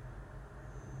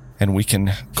 And we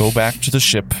can go back to the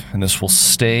ship, and this will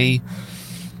stay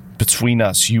between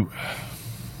us. You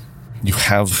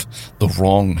have the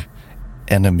wrong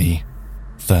enemy,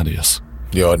 Thaddeus.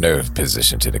 You're in no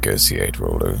position to negotiate,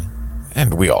 Rolu.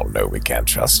 And we all know we can't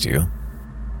trust you.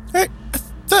 Hey,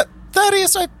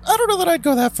 Thaddeus, I don't know that I'd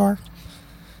go that far.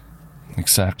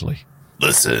 Exactly.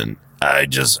 Listen, I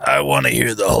want to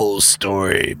hear the whole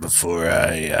story before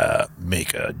I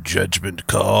make a judgment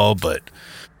call, but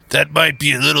that might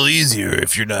be a little easier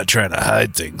if you're not trying to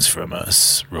hide things from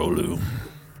us, Rolu.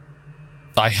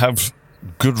 I have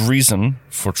good reason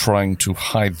for trying to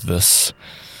hide this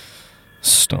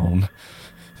stone.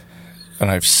 And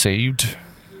I've saved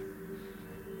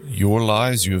your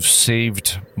lives. You have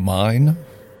saved mine.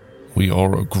 We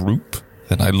are a group,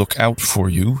 and I look out for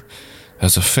you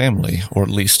as a family, or at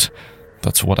least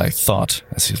that's what I thought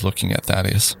as he's looking at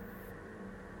Thaddeus.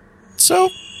 So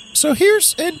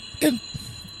here's and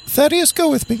Thaddeus, go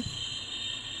with me.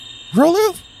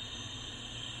 Rolu,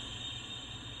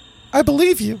 I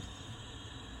believe you.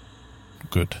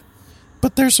 good.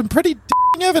 But there's some pretty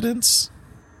evidence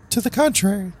to the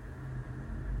contrary.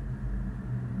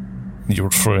 You're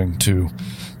referring to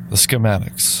the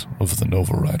schematics of the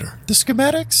Nova Rider. The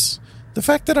schematics? The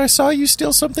fact that I saw you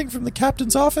steal something from the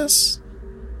captain's office?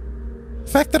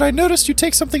 The fact that I noticed you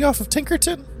take something off of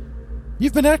Tinkerton?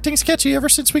 You've been acting sketchy ever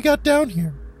since we got down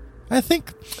here. I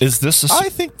think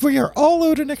we are all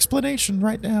owed an explanation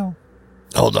right now.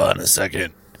 Hold on a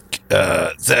second.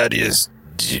 Thaddeus,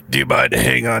 do you mind to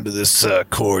hang on to this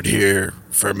cord here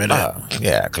for a minute?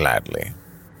 Yeah, gladly.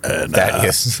 And,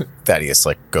 Thaddeus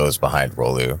goes behind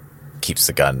Rolu, keeps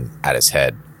the gun at his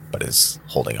head, but is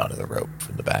holding onto the rope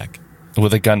from the back.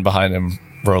 With a gun behind him,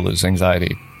 Rolu's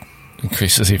anxiety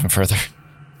increases even further.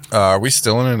 Are we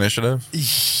still in initiative?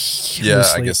 Yeah,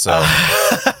 I guess so.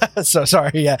 So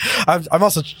sorry. Yeah, I'm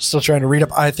also still trying to read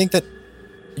up. I think that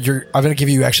I'm going to give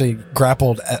you actually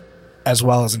grappled as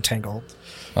well as entangled.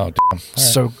 Oh, damn. Right.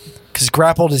 So, because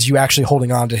grappled is you actually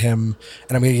holding on to him,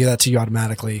 and I'm going to give that to you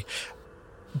automatically.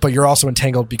 But you're also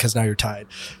entangled because now you're tied.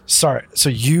 Sorry. So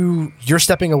you're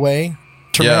stepping away.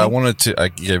 Yeah, I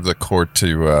gave the cord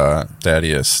to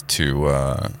Thaddeus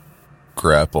to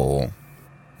grapple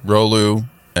Rolu,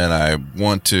 and I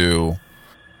want to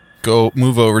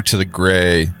move over to the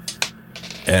gray,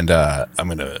 and I'm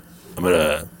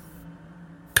gonna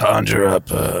conjure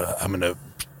up. I'm gonna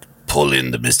pull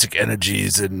in the mystic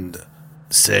energies and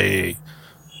say,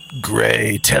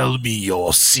 "Gray, tell me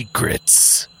your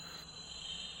secrets.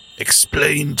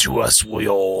 Explain to us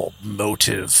your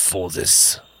motive for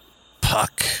this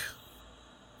puck."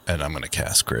 And I'm gonna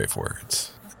cast Grave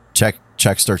Words.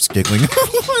 Chuck starts giggling.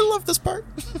 I love this part.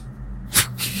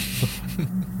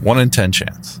 1 in 10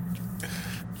 chance.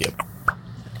 Yep.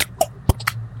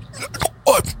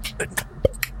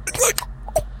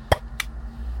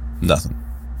 Nothing.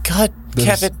 God,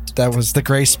 Kevin. That was the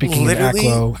Gray speaking Literally?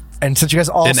 in Aklo. And since you guys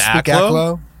all In speak Aklo?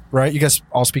 Aklo, right? You guys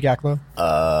all speak Aklo?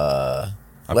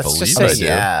 Let's just believe say I do.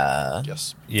 yeah.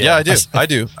 Yes. Yeah, I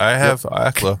do. I have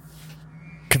Aklo.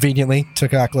 Conveniently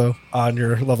took Aklo on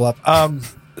your level up.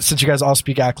 Since you guys all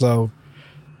speak Aklo,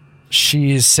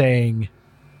 she's saying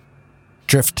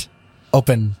drift,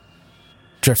 open,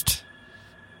 drift,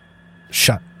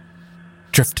 shut,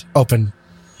 drift, open,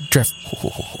 drift,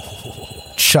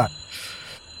 shut.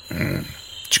 Did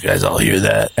you guys all hear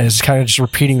that? And it's kind of just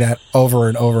repeating that over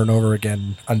and over and over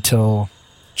again until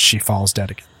she falls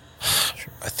dead again.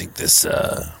 I think this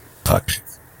puck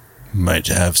might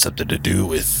have something to do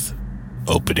with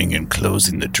opening and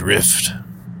closing the drift.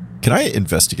 Can I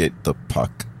investigate the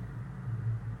puck?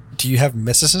 Do you have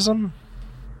mysticism?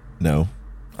 No.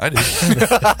 I do.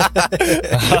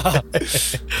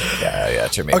 Yeah,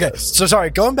 Tremaine Okay, does. so sorry,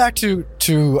 going back to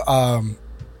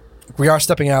we are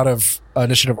stepping out of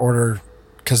initiative order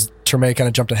because Tremaine kind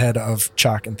of jumped ahead of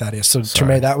Chalk and Thaddeus. So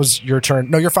Tremaine, that was your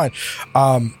turn. No, you're fine.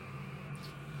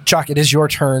 Chalk, it is your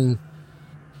turn,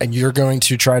 and you're going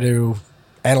to try to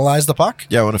analyze the puck?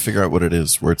 Yeah, I want to figure out what it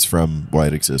is, where it's from, why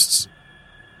it exists.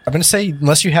 I'm going to say,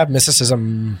 unless you have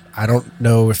mysticism, I don't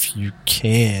know if you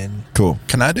can. Cool.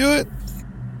 Can I do it?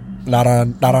 Not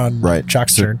on Right.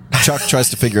 Chalk's So turn. Chuck tries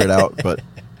to figure it out, but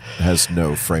has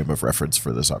no frame of reference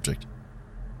for this object.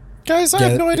 Guys, I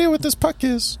have no idea what this puck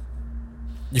is.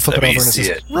 You flip Let it me over and it see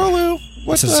says, it. Rolu,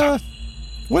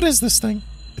 This what is this thing?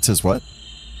 It says what?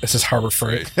 it says Harbor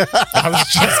Freight. I was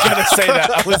just going to say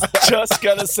that. I was just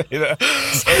going to say that.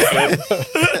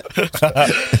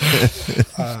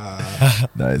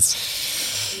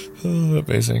 Nice.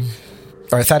 Amazing.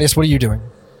 All right, Thaddeus, what are you doing?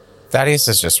 Thaddeus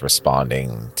is just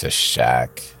responding to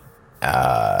Shaq.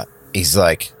 He's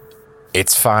like,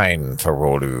 it's fine for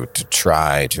Rolu to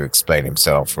try to explain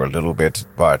himself for a little bit,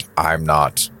 but I'm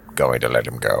not going to let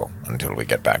him go until we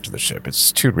get back to the ship.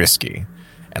 It's too risky.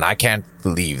 And I can't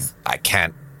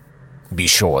be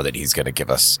sure that he's going to give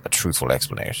us a truthful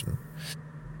explanation.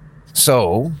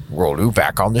 So, Rolu,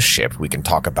 back on the ship, we can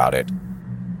talk about it.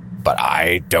 But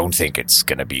I don't think it's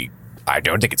going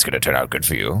to turn out good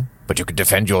for you. But you can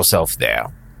defend yourself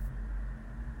there.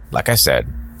 Like I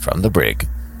said, from the brig,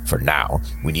 for now,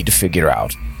 we need to figure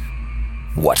out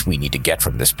what we need to get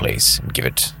from this place and give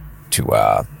it to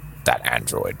that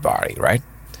android Bari, right?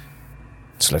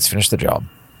 So let's finish the job.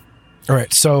 All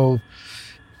right, so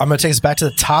I'm going to take us back to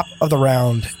the top of the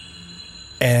round,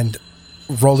 and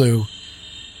Rolu,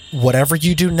 whatever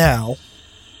you do now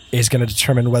is going to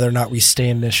determine whether or not we stay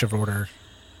in initiative order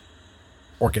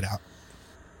or get out.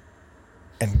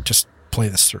 And just play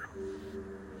this through.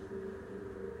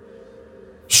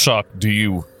 Shock, do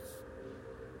you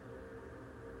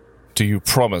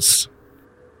promise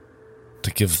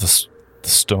to give the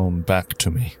stone back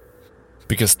to me?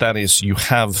 Because Thaddeus, you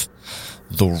have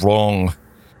the wrong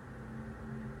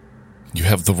You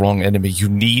have the wrong enemy. You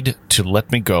need to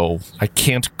let me go. I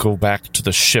can't go back to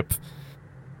the ship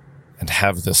and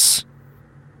have this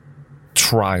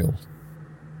trial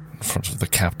in front of the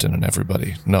captain and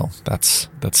everybody. No, that's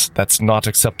not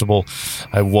acceptable.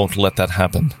 I won't let that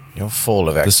happen. You're full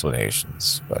of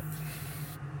explanations, but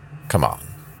come on.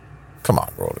 Come on,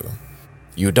 Rolu.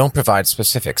 You don't provide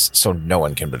specifics, so no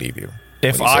one can believe you.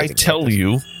 If I tell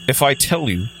you,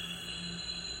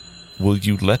 will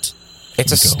you let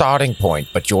It's a starting point,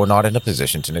 but you're not in a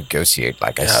position to negotiate,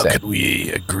 like I said. How could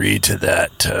we agree to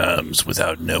that terms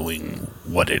without knowing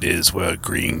what it is we're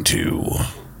agreeing to?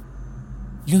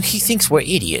 He thinks we're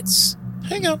idiots.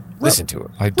 Hang on. Listen to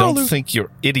him. I don't think you're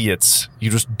idiots.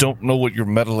 You just don't know what you're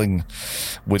meddling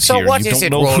with So here. what you is don't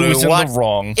it, know Rolu? who's in What the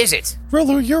wrong. is it?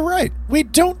 Rolu, you're right. We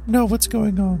don't know what's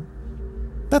going on.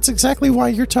 That's exactly why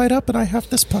you're tied up and I have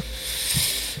this puck.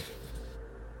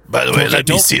 By the way, let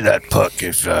me see that puck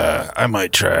if I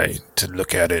might try to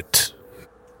look at it.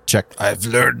 Check. I've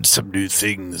learned some new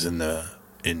things in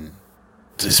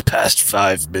this past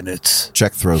 5 minutes.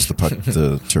 Check throws the puck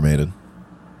to Termaiden.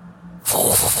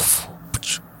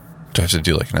 Do I have to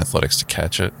do like an athletics to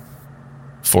catch it?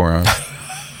 Forearm.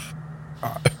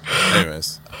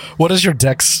 Anyways. What is your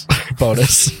dex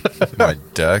bonus? My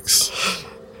dex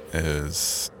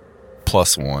is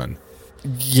 +1.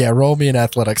 Yeah, roll me an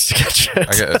athletics to catch it.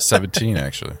 I got a 17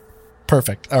 actually.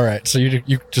 Perfect. All right. So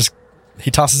you just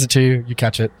he tosses it to you, you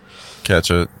catch it.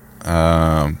 Catch it.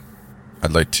 I'd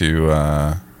like to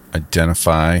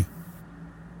identify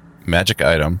magic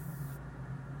item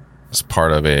as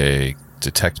part of a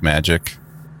detect magic.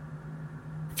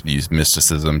 You can use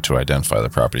mysticism to identify the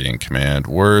property and command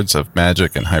words of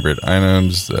magic and hybrid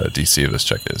items. The DC of this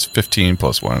check is 15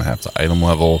 plus 1.5 the item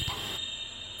level.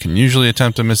 Can usually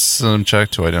attempt a mysticism check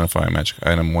to identify a magic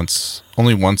item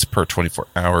only once per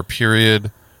 24-hour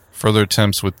period. Further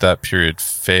attempts with that period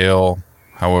fail.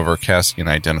 However, casting an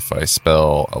identify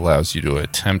spell allows you to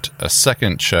attempt a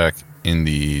second check in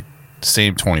the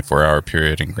same 24-hour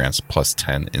period and grants a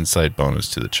 +10 insight bonus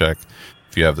to the check.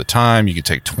 If you have the time, you can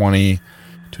take 20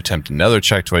 to attempt another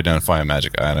check to identify a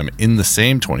magic item in the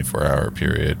same 24-hour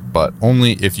period, but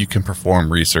only if you can perform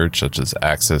research such as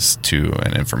access to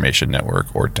an information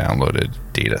network or downloaded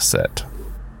data set.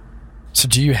 So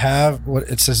do you have what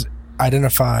it says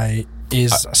identify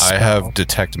is a spell? I have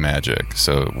detect magic.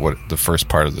 So what the first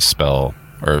part of the spell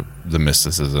or the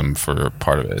mysticism for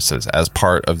part of it says as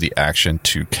part of the action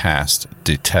to cast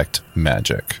detect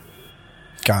magic.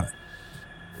 Got it.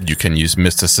 You can use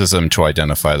mysticism to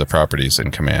identify the properties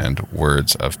and command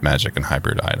words of magic and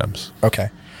hybrid items. Okay.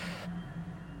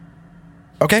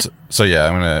 Okay. So yeah,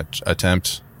 I'm going to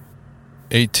attempt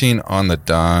 18 on the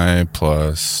die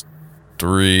plus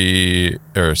 5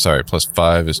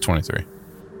 is 23.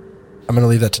 I'm going to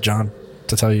leave that to John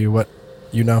to tell you what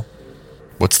you know.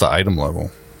 What's the item level?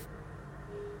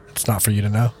 It's not for you to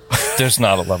know. There's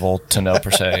not a level to know per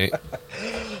se.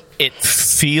 It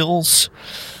feels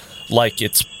like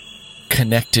it's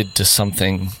connected to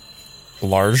something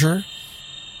larger,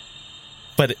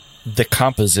 but the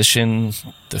composition,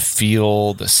 the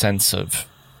feel, the sense of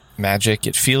magic,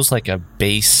 it feels like a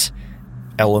base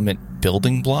element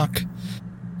building block,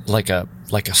 like a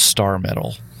star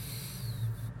metal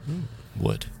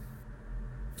would.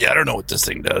 Yeah, I don't know what this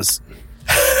thing does.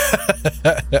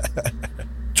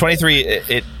 23,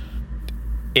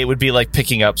 it would be like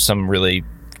picking up some really,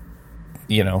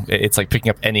 it's like picking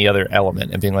up any other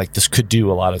element and being like, this could do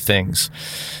a lot of things,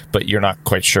 but you're not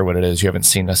quite sure what it is. You haven't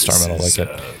seen a star metal like it.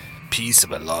 Piece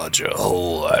of a larger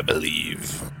whole, I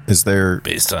believe. Is there...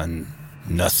 Based on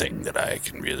nothing that I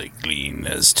can really glean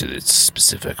as to its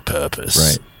specific purpose.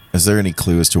 Right. Is there any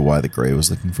clue as to why the Grey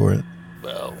was looking for it?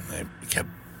 Well, they kept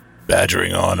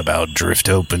badgering on about drift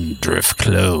open, drift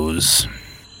close.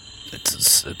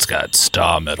 It's got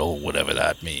star metal, whatever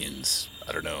that means.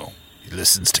 I don't know. He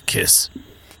listens to Kiss.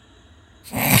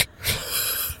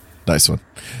 Nice one.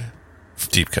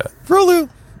 Deep cut. Rolu,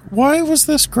 why was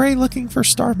this Grey looking for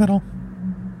star metal?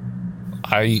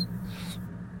 I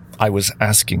was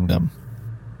asking them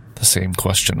the same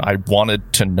question. I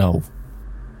wanted to know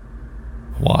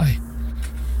why.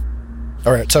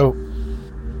 All right, so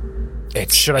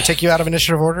should I take you out of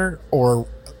initiative order, or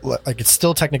like it's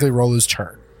still technically Rolu's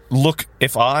turn? Look,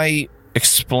 if I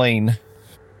explain,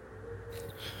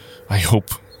 I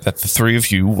hope that the three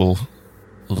of you will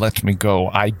let me go.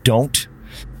 I don't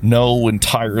know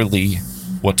entirely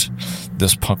what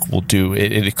this puck will do.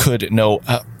 It could know.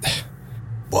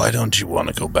 Why don't you want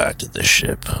to go back to the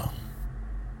ship?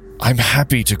 I'm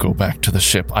happy to go back to the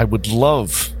ship. I would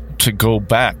love to go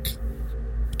back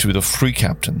to the free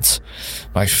captains,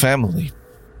 my family.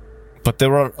 But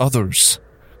there are others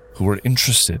who are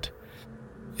interested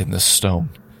in this stone.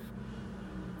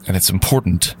 And it's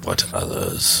important. What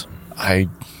others you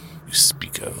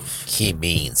speak of? He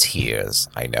means hears.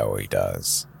 I know he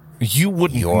does. You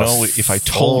wouldn't know if I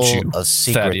told you, of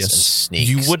secrets Thaddeus. and sneaks.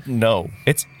 You wouldn't know.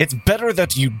 It's better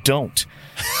that you don't.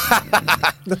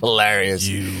 Hilarious.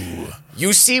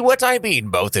 You see what I mean,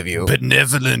 both of you.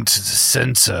 Benevolent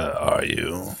censor, are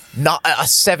you? Not a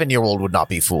 7-year-old would not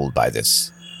be fooled by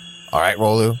this. All right,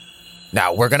 Rolu.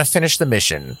 Now we're gonna finish the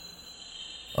mission,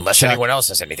 unless anyone else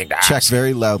has anything to ask. Check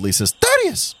very loudly says,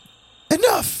 Thaddeus,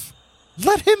 enough.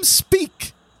 Let him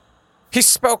speak. He's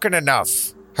spoken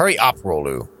enough. Hurry up,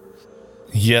 Rolu.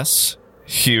 Yes,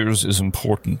 here's is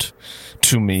important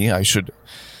to me.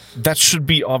 That should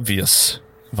be obvious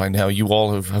by now. You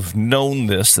all have known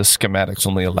this. The schematics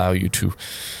only allow you to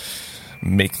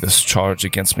make this charge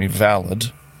against me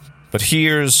valid. But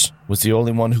here's was the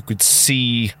only one who could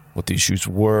see what the issues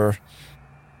were,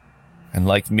 and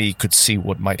like me, could see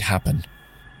what might happen.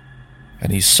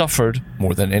 And he suffered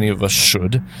more than any of us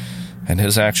should, and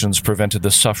his actions prevented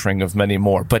the suffering of many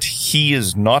more. But he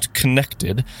is not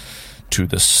connected to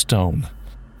the stone.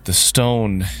 The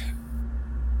stone...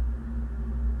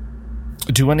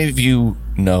 Do any of you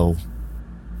know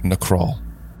Necrawl?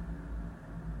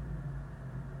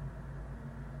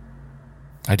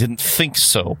 I didn't think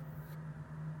so.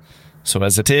 So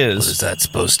as it is... What is that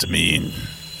supposed to mean?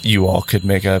 You all could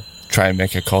try and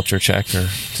make a culture check or...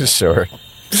 Sure.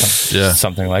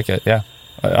 Something like it, yeah.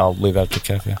 I'll leave that to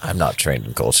Kev, yeah. I'm not trained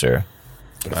in culture.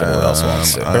 But if anyone else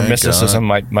wants to. Or mysticism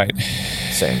might...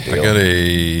 Same deal. I got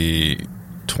a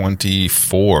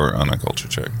 24 on a culture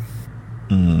check.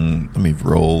 let me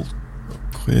roll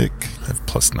quick. I have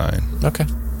 +9. Okay.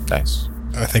 Nice.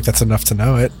 I think that's enough to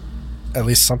know it. At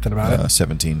least something about it.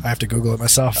 17. I have to Google it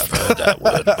myself. I've heard that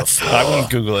word before. I wouldn't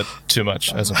Google it too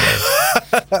much as a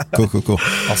player. Cool.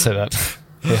 I'll say that.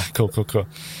 Yeah, cool.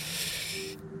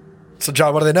 So,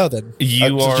 John, what do they know then?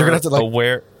 You So are you're gonna have to, like,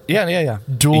 aware... Yeah.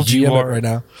 Dual You GM are- it right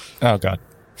now. Oh, God.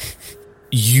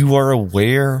 You are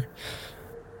aware,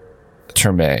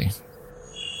 Terme,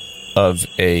 of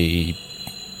a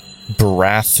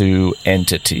Barathu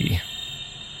entity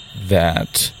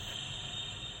that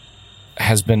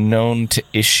has been known to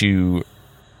issue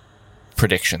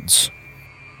predictions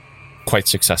quite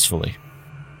successfully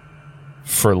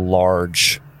for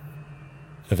large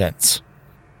events.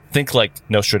 Think like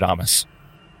Nostradamus.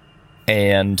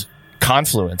 And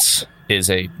Confluence is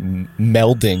a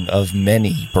melding of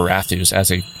many Barathus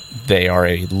as they are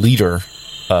a leader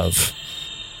of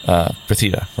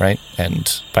Bethida, right?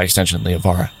 And by extension,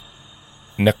 Leovara.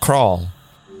 Necrawl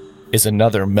is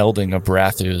another melding of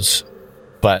Barathus,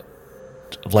 but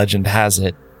legend has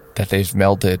it that they've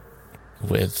melded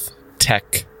with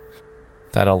tech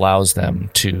that allows them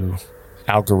to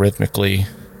algorithmically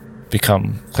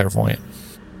become clairvoyant.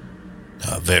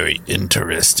 A very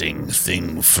interesting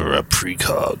thing for a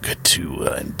precog to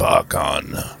embark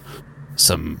on.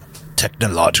 Some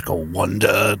technological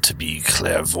wonder to be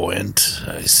clairvoyant,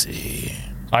 I see.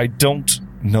 I don't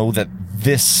know that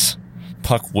this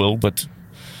Puck will, but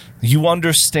you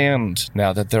understand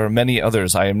now that there are many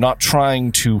others. I am not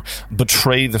trying to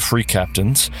betray the free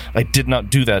captains. I did not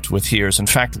do that with Hears. In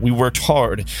fact, we worked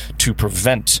hard to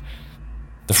prevent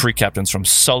the free captains from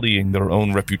sullying their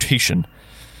own reputation.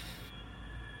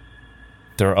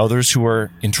 There are others who are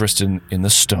interested in the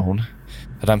stone,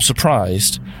 and I'm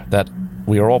surprised that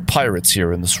we are all pirates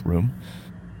here in this room,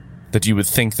 that you would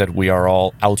think that we are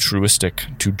all altruistic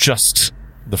to just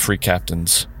the free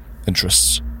captain's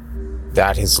interests.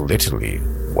 That is literally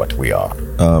what we are.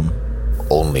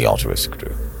 Only altruistic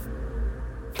crew.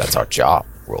 That's our job,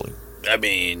 Rolly. I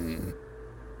mean,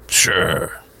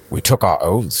 sure. We took our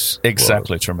oaths.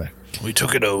 Exactly, Treme. We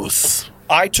took an oath.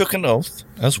 I took an oath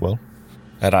as well,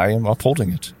 and I am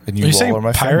upholding it. And you Are you all saying are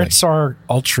my pirates are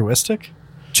altruistic?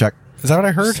 Check. Is that what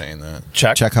I heard? Saying that.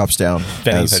 family. Check hops down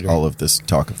Benny as Pedro. all of this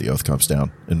talk of the oath comes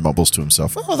down and mumbles to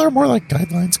himself. Oh, they're more like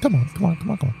guidelines. Come on.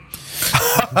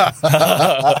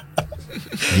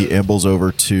 He ambles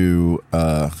over to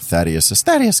Thaddeus. Says,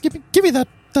 Thaddeus, give me that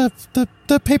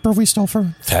the paper we stole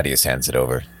from. Thaddeus hands it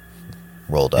over.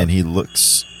 Rolled up. and he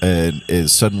looks and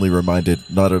is suddenly reminded,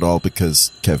 not at all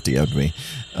because Kev DM'd me,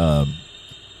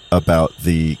 about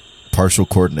the partial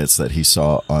coordinates that he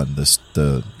saw on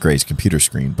the Gray's computer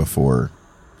screen before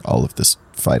all of this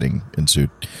fighting ensued.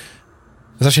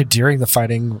 It's actually during the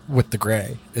fighting with the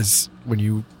Gray is when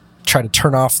you try to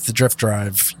turn off the drift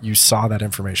drive, you saw that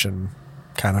information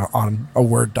kind of on a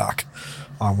Word doc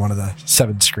on one of the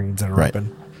 7 screens that are Right.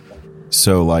 open.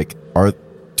 So, like,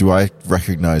 do I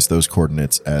recognize those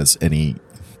coordinates as any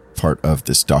part of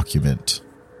this document,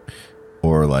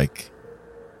 or like,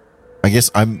 I guess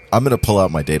I'm going to pull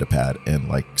out my data pad and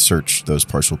like search those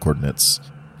partial coordinates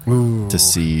to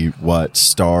see what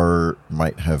star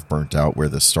might have burnt out, where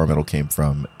the star metal came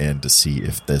from, and to see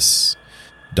if this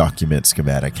document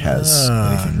schematic has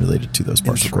anything related to those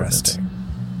partial coordinates.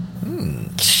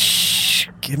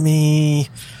 Give me.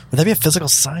 Would that be a physical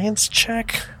science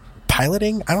check?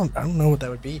 Piloting? I don't know what that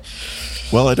would be.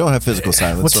 Well, I don't have physical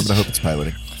silence, so I'm going to hope it's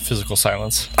piloting. Physical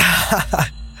silence.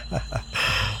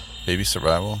 Maybe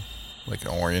survival, like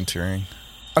orienteering.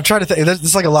 I'm trying to think.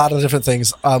 There's like a lot of different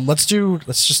things. Let's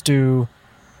just do.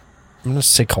 I'm going to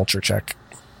say culture check.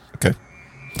 Okay.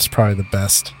 It's probably the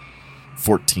best.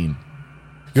 14.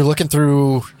 You're looking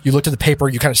through. You looked at the paper.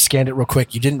 You kind of scanned it real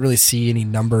quick. You didn't really see any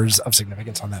numbers of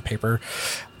significance on that paper,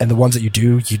 and the ones that you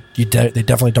do, they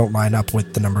definitely don't line up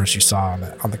with the numbers you saw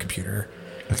on the computer.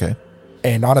 Okay.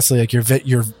 And honestly, like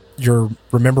your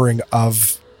remembering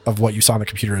of what you saw on the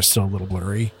computer is still a little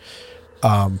blurry.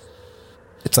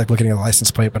 It's like looking at a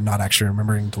license plate, but not actually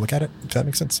remembering to look at it. If that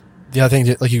makes sense. The other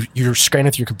thing, like you're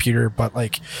scanning through your computer, but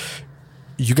like.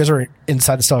 You guys are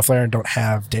inside the stellar flare and don't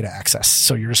have data access,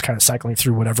 so you're just kind of cycling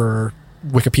through whatever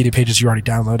Wikipedia pages you already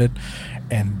downloaded,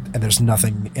 and there's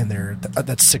nothing in there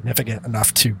that's significant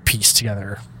enough to piece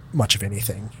together much of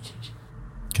anything.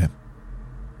 Okay.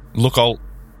 Look, I'll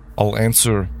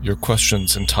answer your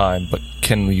questions in time, but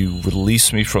can you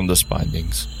release me from this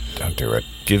bindings? Don't do it.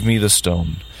 Give me the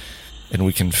stone, and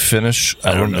we can finish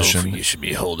I our don't know mission. if you should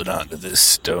be holding on to this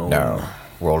stone. No.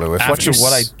 Rolu, if After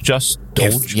what I just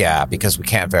told you. Yeah, because we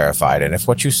can't verify it, and if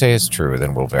what you say is true,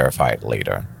 then we'll verify it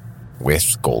later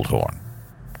with Goldhorn.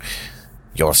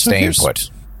 You're staying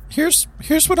put. Here's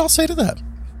what I'll say to that.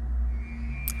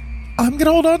 I'm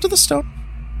gonna hold on to the stone.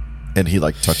 And he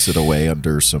like tucks it away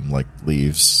under some like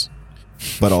leaves,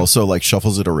 but also like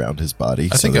shuffles it around his body.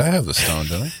 I think I have the stone,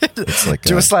 don't I? It's like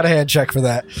Do a sleight of hand check for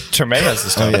that. Terme has the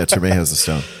stone. Oh yeah, Terme has the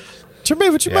stone.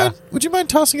 Terme, would you mind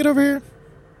tossing it over here?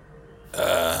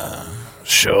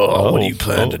 Sure. What do you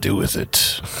plan to do with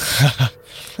it?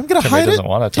 I'm gonna Terme hide it doesn't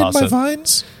wanna in toss my it.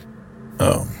 vines.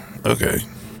 Oh, okay.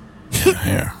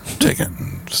 Here, take it.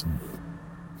 It's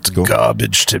Cool.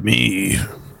 garbage to me.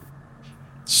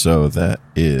 So that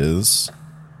is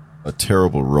a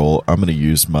terrible roll. I'm going to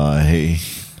use my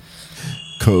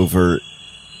covert.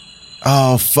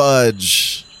 Oh,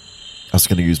 fudge. I was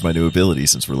going to use my new ability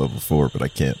since we're level 4, but I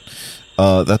can't.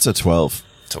 That's a 12.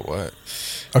 To what?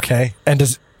 Okay,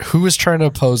 and who is trying to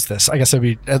oppose this? I guess it'd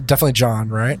be definitely John,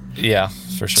 right? Yeah,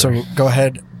 for sure. So go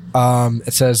ahead.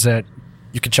 It says that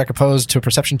you can check opposed to a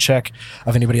perception check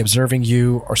of anybody observing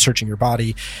you or searching your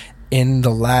body. In the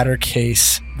latter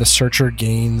case, the searcher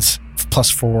gains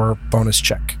 +4 bonus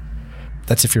check.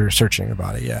 That's if you're searching your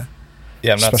body, yeah.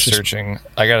 Yeah, I'm not Especially searching.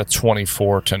 I got a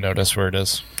 24 to notice where it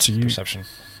is. So you- Perception.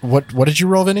 What did you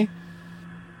roll, Vinny?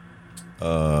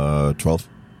 12.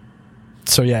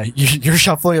 So yeah, you're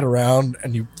shuffling it around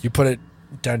and you put it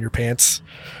down your pants,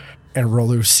 and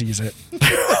Rolu sees it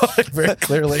very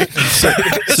clearly. It's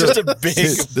just a big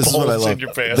This is what I bulge love. in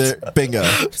your pants. Bingo.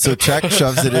 So Track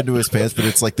shoves it into his pants, but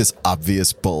it's like this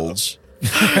obvious bulge.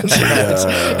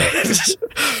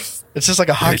 It's just like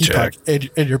a hockey puck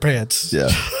Jack. in your pants. Yeah.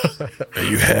 Are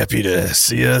you happy to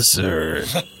see us, or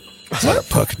is that a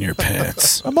puck in your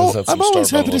pants? I'm Is that some always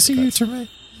Star happy to Bubble see you, defense? Terme.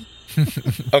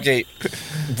 Okay,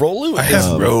 Rolu I is...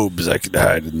 have robes. I could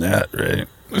hide in that, right?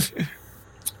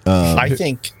 I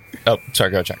think... Oh,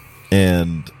 sorry, go check.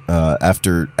 And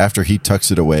after he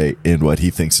tucks it away in what he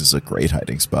thinks is a great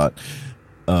hiding spot,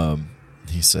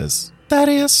 he says,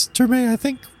 Thaddeus, Terme, I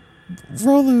think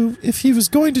Rolu, if he was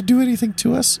going to do anything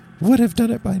to us, would have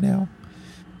done it by now.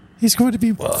 He's going to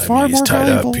be Well, I far mean, he's more tied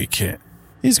valuable. up. He can't.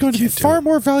 He's going to be can't do far it.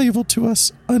 more valuable to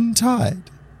us untied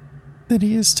than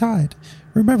he is tied.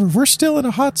 Remember, we're still in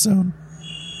a hot zone.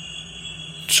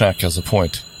 Jack has a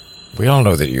point. We all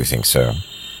know that you think so.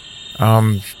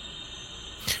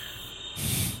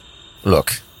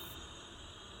 Look,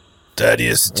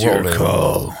 Thaddeus, it's your Roll in.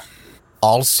 call.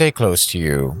 I'll stay close to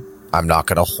you. I'm not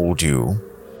going to hold you,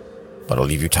 but I'll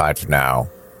leave you tied for now.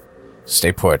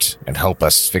 Stay put and help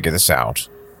us figure this out.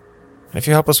 And if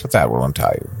you help us with that, we'll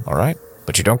untie you, all right?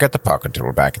 But you don't get the puck until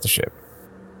we're back at the ship.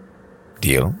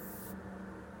 Deal?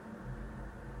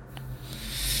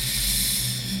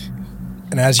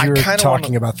 And as you were kinda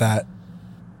talking about that,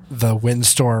 the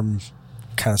windstorm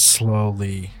kind of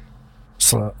slowly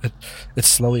slows,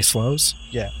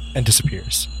 and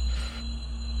disappears.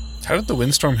 How did the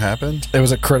windstorm happen? It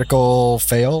was a critical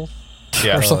fail.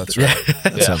 Yeah, or something. that's right.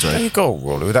 that sounds There right. you go,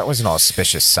 Rolu. That was an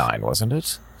auspicious sign, wasn't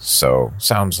it? So,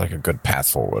 sounds like a good path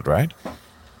forward, right?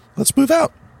 Let's move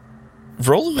out.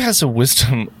 Rolu has a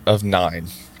wisdom of 9.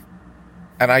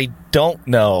 And I don't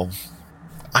know.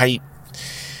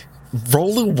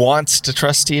 Rolu wants to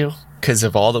trust you because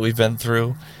of all that we've been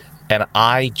through. And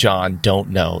I, John, don't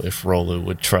know if Rolu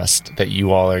would trust that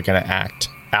you all are going to act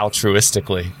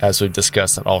altruistically, as we've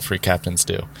discussed that all free captains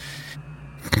do,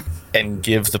 and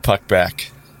give the puck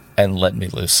back and let me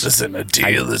loose. Listen, a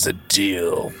deal is a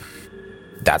deal.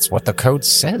 That's what the code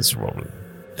says, Rolu.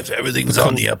 If everything's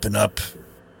on the up and up,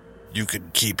 you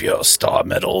can keep your star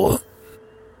medal.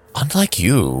 Unlike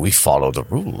you, we follow the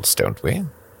rules, don't we?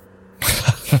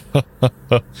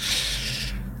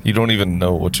 You don't even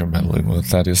know what you're meddling with.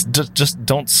 That is, just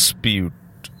don't spew.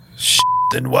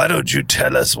 Then why don't you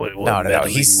tell us what we're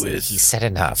meddling with? He said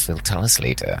enough. He'll tell us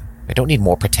later. I don't need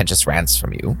more pretentious rants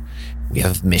from you. We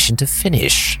have a mission to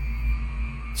finish.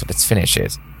 So let's finish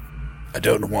it. I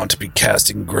don't want to be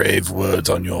casting grave words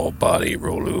on your body,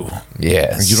 Rolu.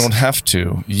 Yes. You don't have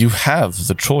to. You have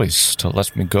the choice to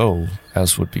let me go,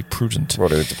 as would be prudent.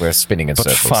 Rolu, we're spinning in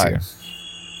circles fine. here.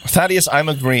 Thaddeus, I'm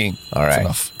agreeing. All right.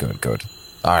 Enough. Good.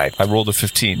 All right. I rolled a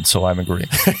 15, so I'm agreeing.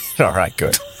 All right,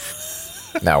 good.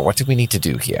 Now, what do we need to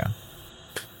do here?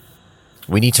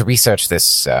 We need to research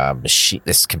this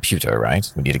this computer, right?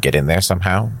 We need to get in there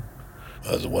somehow.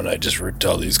 The one I just ripped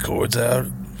all these cords out.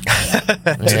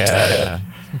 Yeah.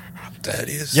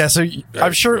 Thaddeus. Yeah, so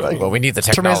I'm sure. Like, well, we need the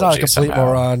Tremaine's technology not a complete somehow.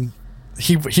 moron.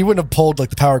 He wouldn't have pulled like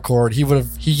the power cord. He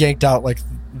yanked out like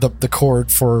the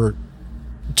cord for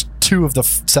 2 of the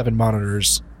 7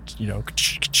 monitors. You know,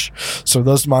 so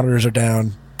those monitors are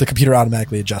down. The computer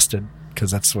automatically adjusted because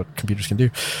that's what computers can do.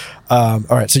 All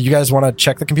right, so you guys want to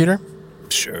check the computer?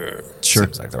 Sure.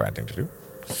 Seems like the right thing to do.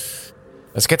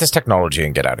 Let's get this technology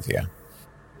and get out of here.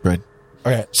 Right.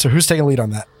 Okay, so who's taking lead on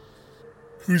that?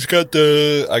 Who's got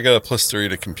the... I got a +3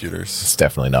 to computers. It's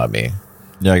definitely not me.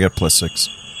 Yeah, I got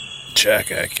 +6.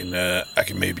 Jack, I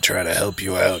can maybe try to help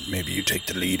you out. Maybe you take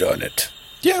the lead on it.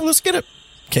 Yeah, let's get it.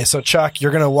 Okay, so Chuck,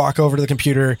 you're gonna walk over to the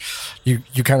computer. You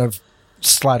kind of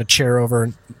slide a chair over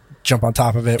and jump on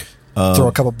top of it. Throw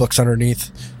a couple books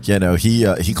underneath. Yeah, no,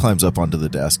 he climbs up onto the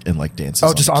desk and like dances.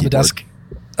 Oh, just on the keyboard. desk.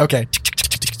 Okay.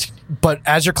 But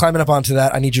as you're climbing up onto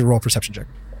that, I need you to roll a perception check.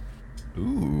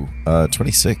 Ooh,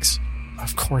 26.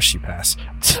 Of course you pass.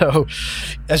 So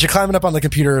as you're climbing up on the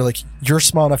computer, like you're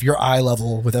small enough, you're eye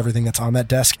level with everything that's on that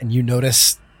desk, and you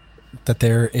notice that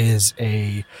there is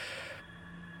an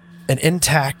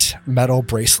intact metal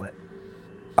bracelet.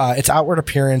 Its outward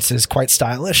appearance is quite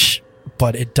stylish,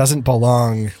 but it doesn't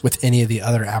belong with any of the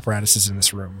other apparatuses in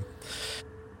this room.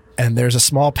 And there's a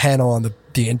small panel on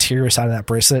the interior side of that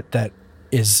bracelet that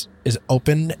is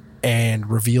open and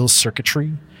reveals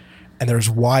circuitry, and there's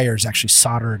wires actually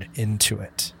soldered into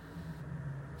it.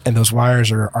 And those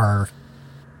wires are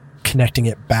connecting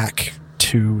it back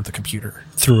to the computer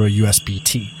through a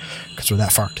USB-T, because we're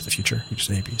that far into the future. We just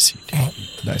A, B, C, D.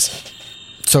 Nice.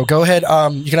 So go ahead.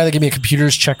 You can either give me a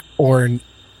computers check or an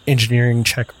engineering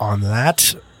check on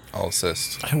that. I'll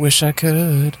assist. I wish I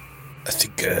could. I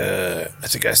think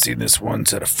I seen this one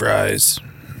set of fries.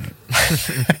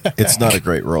 It's not a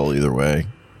great roll either way.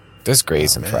 There's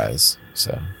grays and fries,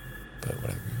 so... But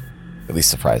whatever. At least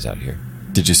the fries out here.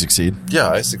 Did you succeed? Yeah,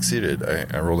 I succeeded.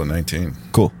 I rolled a 19.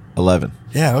 Cool. 11.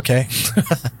 Yeah, okay.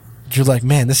 You're like,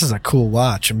 man, this is a cool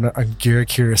watch. I'm very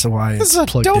curious of why This it's is a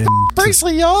plugged dope in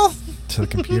bracelet, y'all. to the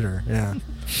computer. Yeah.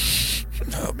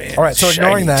 Oh man! All right, so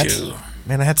ignoring shiny that, too.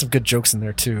 man, I had some good jokes in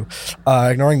there too.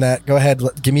 Ignoring that, go ahead,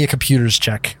 give me a computers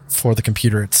check for the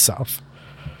computer itself.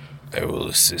 I will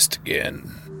assist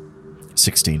again.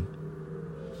 16.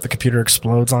 The computer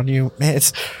explodes on you. Man,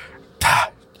 it's...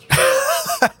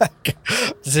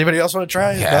 Does anybody else want to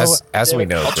try? Yeah, No? as we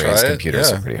know, I'll Gray's try it, computers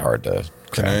yeah. are pretty hard to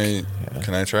Can crack.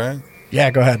 I try it? Yeah,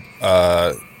 go ahead.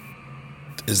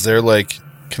 Is there like,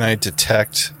 can I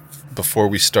detect before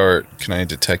we start? Can I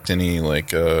detect any like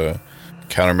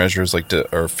countermeasures, like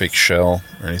or fake shell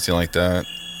or anything like that?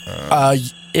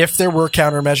 If there were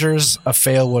countermeasures, a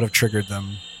fail would have triggered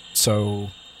them. So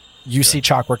you see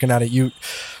Chalk working at it.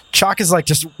 Chalk is like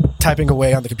just typing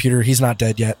away on the computer. He's not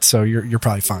dead yet, so you're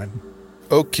probably fine.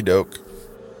 Okie doke.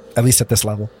 At least at this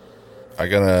level. I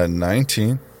got a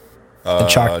 19. And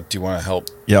Chalk, Do you want to help?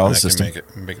 Yeah, I'll And I assist can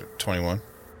him. make it 21.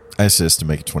 I assist to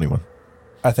make it 21.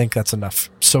 I think that's enough.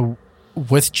 So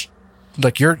with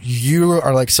like you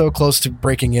are like so close to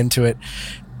breaking into it,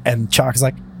 and Chalk is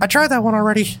like, I tried that one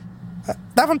already.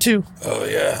 That one too. Oh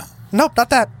yeah. Nope, not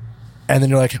that. And then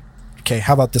you're like, okay,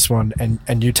 how about this one?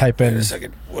 And you type Wait in a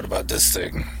second. What about this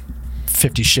thing?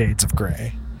 50 Shades of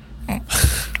Grey.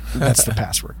 That's the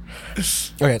password.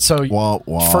 Okay, so Womp,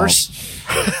 womp.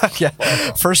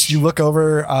 first you look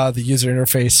over the user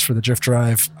interface for the drift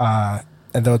drive,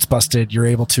 And though it's busted, you're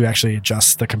able to actually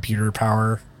adjust the computer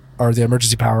power or the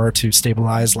emergency power to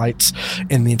stabilize lights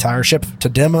in the entire ship to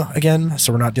dim again.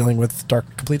 So we're not dealing with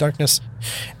complete darkness.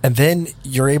 And then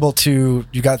you're able to,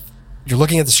 you're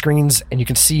looking at the screens and you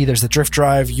can see there's the drift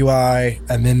drive UI,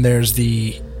 and then there's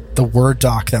the Word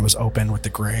doc that was open with the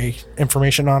gray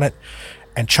information on it.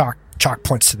 And Chalk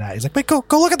points to that. He's like, wait, go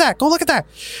look at that. Go look at that.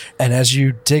 And as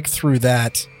you dig through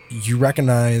that, you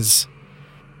recognize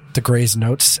the Gray's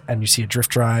notes, and you see a drift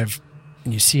drive,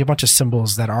 and you see a bunch of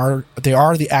symbols that are the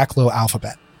Aklo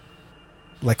alphabet,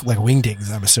 like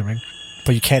wingdings, I'm assuming,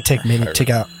 but you can't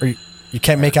you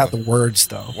can't make out the words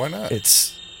though. Why not?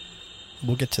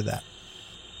 We'll get to that.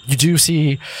 You do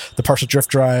see the partial drift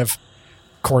drive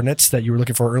coordinates that you were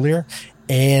looking for earlier,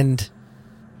 and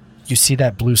you see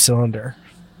that blue cylinder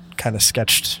kind of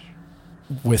sketched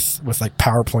with like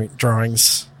PowerPoint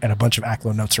drawings and a bunch of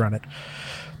Aklo notes around it.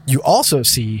 You also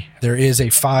see there is a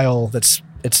file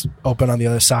it's open on the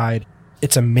other side.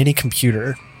 It's a mini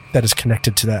computer that is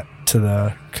connected to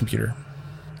the computer.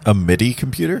 A MIDI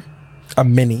computer? A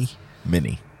mini.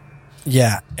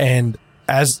 Yeah, and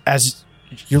as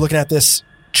you're looking at this,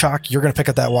 Chalk, you're going to pick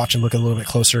up that watch and look a little bit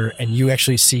closer, and you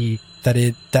actually see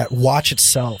that watch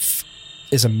itself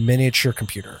is a miniature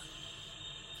computer.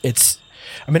 It's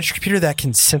a miniature computer that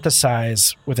can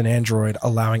synthesize with an Android,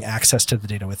 allowing access to the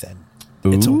data within.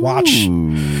 It's a watch.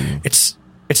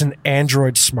 It's an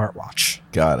Android smartwatch.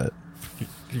 Got it.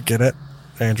 You get it?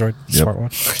 Android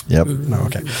smartwatch? Yep. No,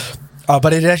 okay.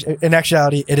 But in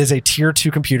actuality, it is a tier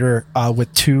 2 computer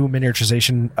with 2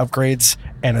 miniaturization upgrades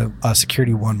and a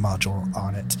Security 1 module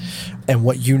on it. And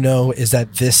what you know is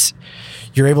that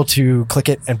you're able to click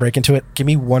it and break into it. Give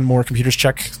me one more computers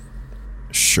check.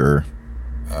 Sure.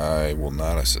 I will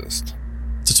not assist.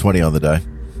 It's a 20 on the die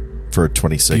for a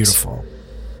 26.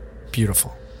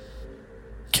 Beautiful.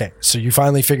 Okay, so you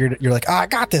finally figured it. You're like, I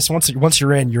got this. Once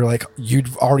you're in, you're like, you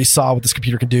already saw what this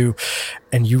computer can do,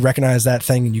 and you recognize that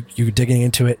thing, and you digging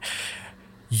into it.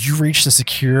 You reach the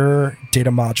secure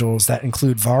data modules that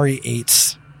include Vari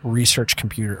 8's research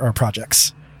computer or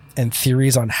projects and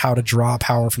theories on how to draw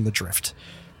power from the drift.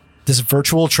 This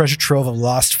virtual treasure trove of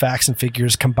lost facts and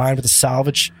figures, combined with the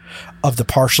salvage of the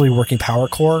partially working power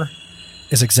core,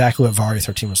 is exactly what Vari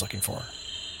 13 was looking for.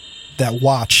 That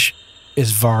watch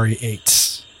is Vari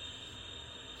 8's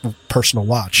personal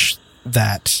watch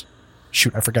that,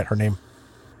 shoot, I forget her name.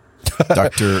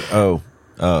 Dr.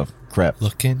 Crap.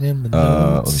 Looking in the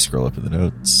notes. Let me scroll up in the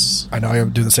notes. I know I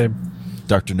do the same.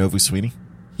 Dr. Novu Sweeney?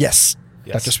 Yes.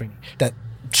 Dr. Sweeney. That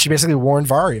she basically warned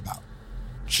Vari about.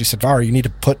 She said, Vari, you need to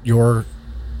put your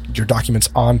documents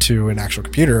onto an actual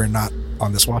computer and not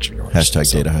on this watch of yours. #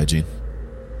 data hygiene.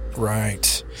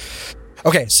 Right.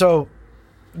 Okay, so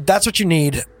that's what you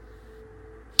need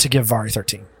to give Vari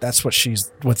 13. That's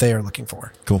what they are looking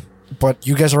for. Cool. But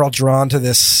you guys are all drawn to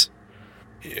this.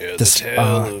 Yeah, this the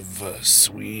tale of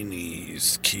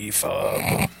Sweeney's key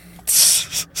fob.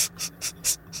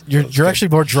 You're actually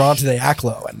more drawn to the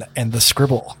Aklo and the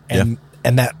scribble and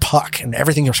that puck and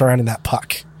everything surrounding that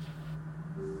puck.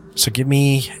 So give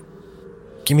me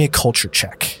a culture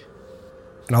check,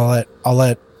 and I'll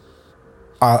let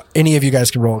any of you guys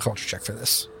can roll a culture check for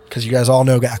this, because you guys all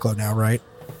know Aklo now, right?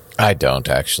 I don't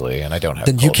actually, and I don't have.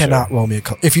 Then culture. You cannot roll me a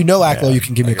culture. If you know Aklo, you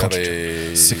can give me a culture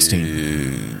check.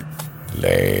 16.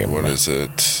 Lame. What is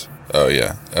it? Oh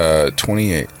yeah,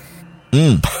 28.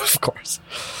 Of course.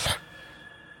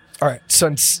 All right,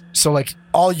 so like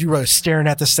all you are staring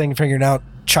at this thing, figuring out.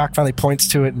 Chalk finally points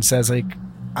to it and says, like,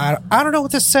 I don't know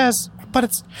what this says, but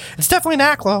it's definitely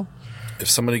an Aklo. If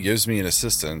somebody gives me an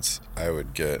assistance, I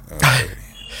would get.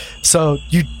 So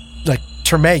you, like,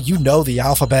 Terme, you know the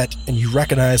alphabet and you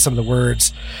recognize some of the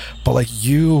words, but like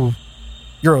you're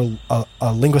a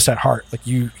linguist at heart. Like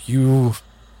you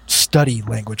study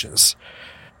languages,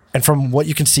 and from what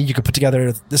you can see, you can put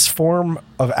together this form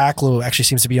of Aklo. Actually,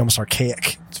 seems to be almost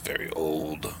archaic. It's very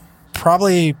old.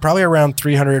 Probably around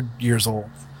 300 years old.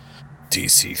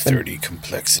 DC 30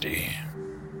 complexity.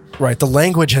 Right, the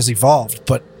language has evolved,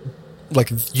 but like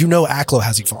Aklo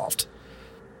has evolved,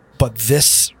 but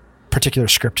this particular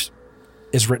script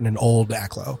is written in old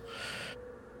Aklo.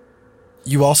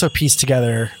 You also piece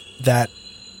together that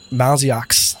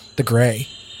Malziox the Grey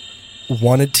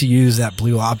wanted to use that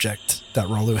blue object that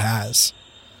Rolu has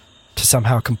to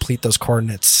somehow complete those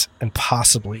coordinates and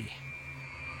possibly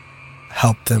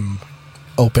help them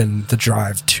open the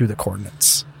drive to the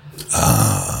coordinates.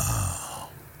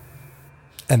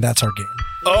 And that's our game.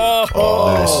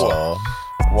 Oh.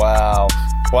 Wow.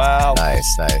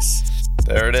 Nice.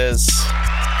 There it is.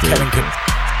 Kevin,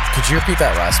 could you repeat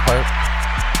that last part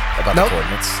about Nope. the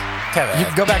coordinates? Kevin. You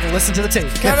can go back and listen to the tape.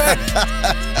 Kevin!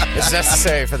 It's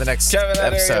necessary for the next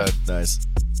episode. Nice.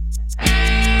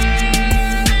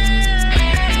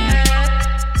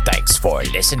 Thanks for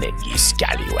listening, ye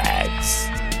scallywags.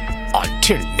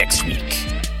 Until next week,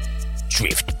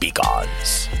 drift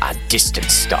begons on distant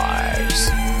stars.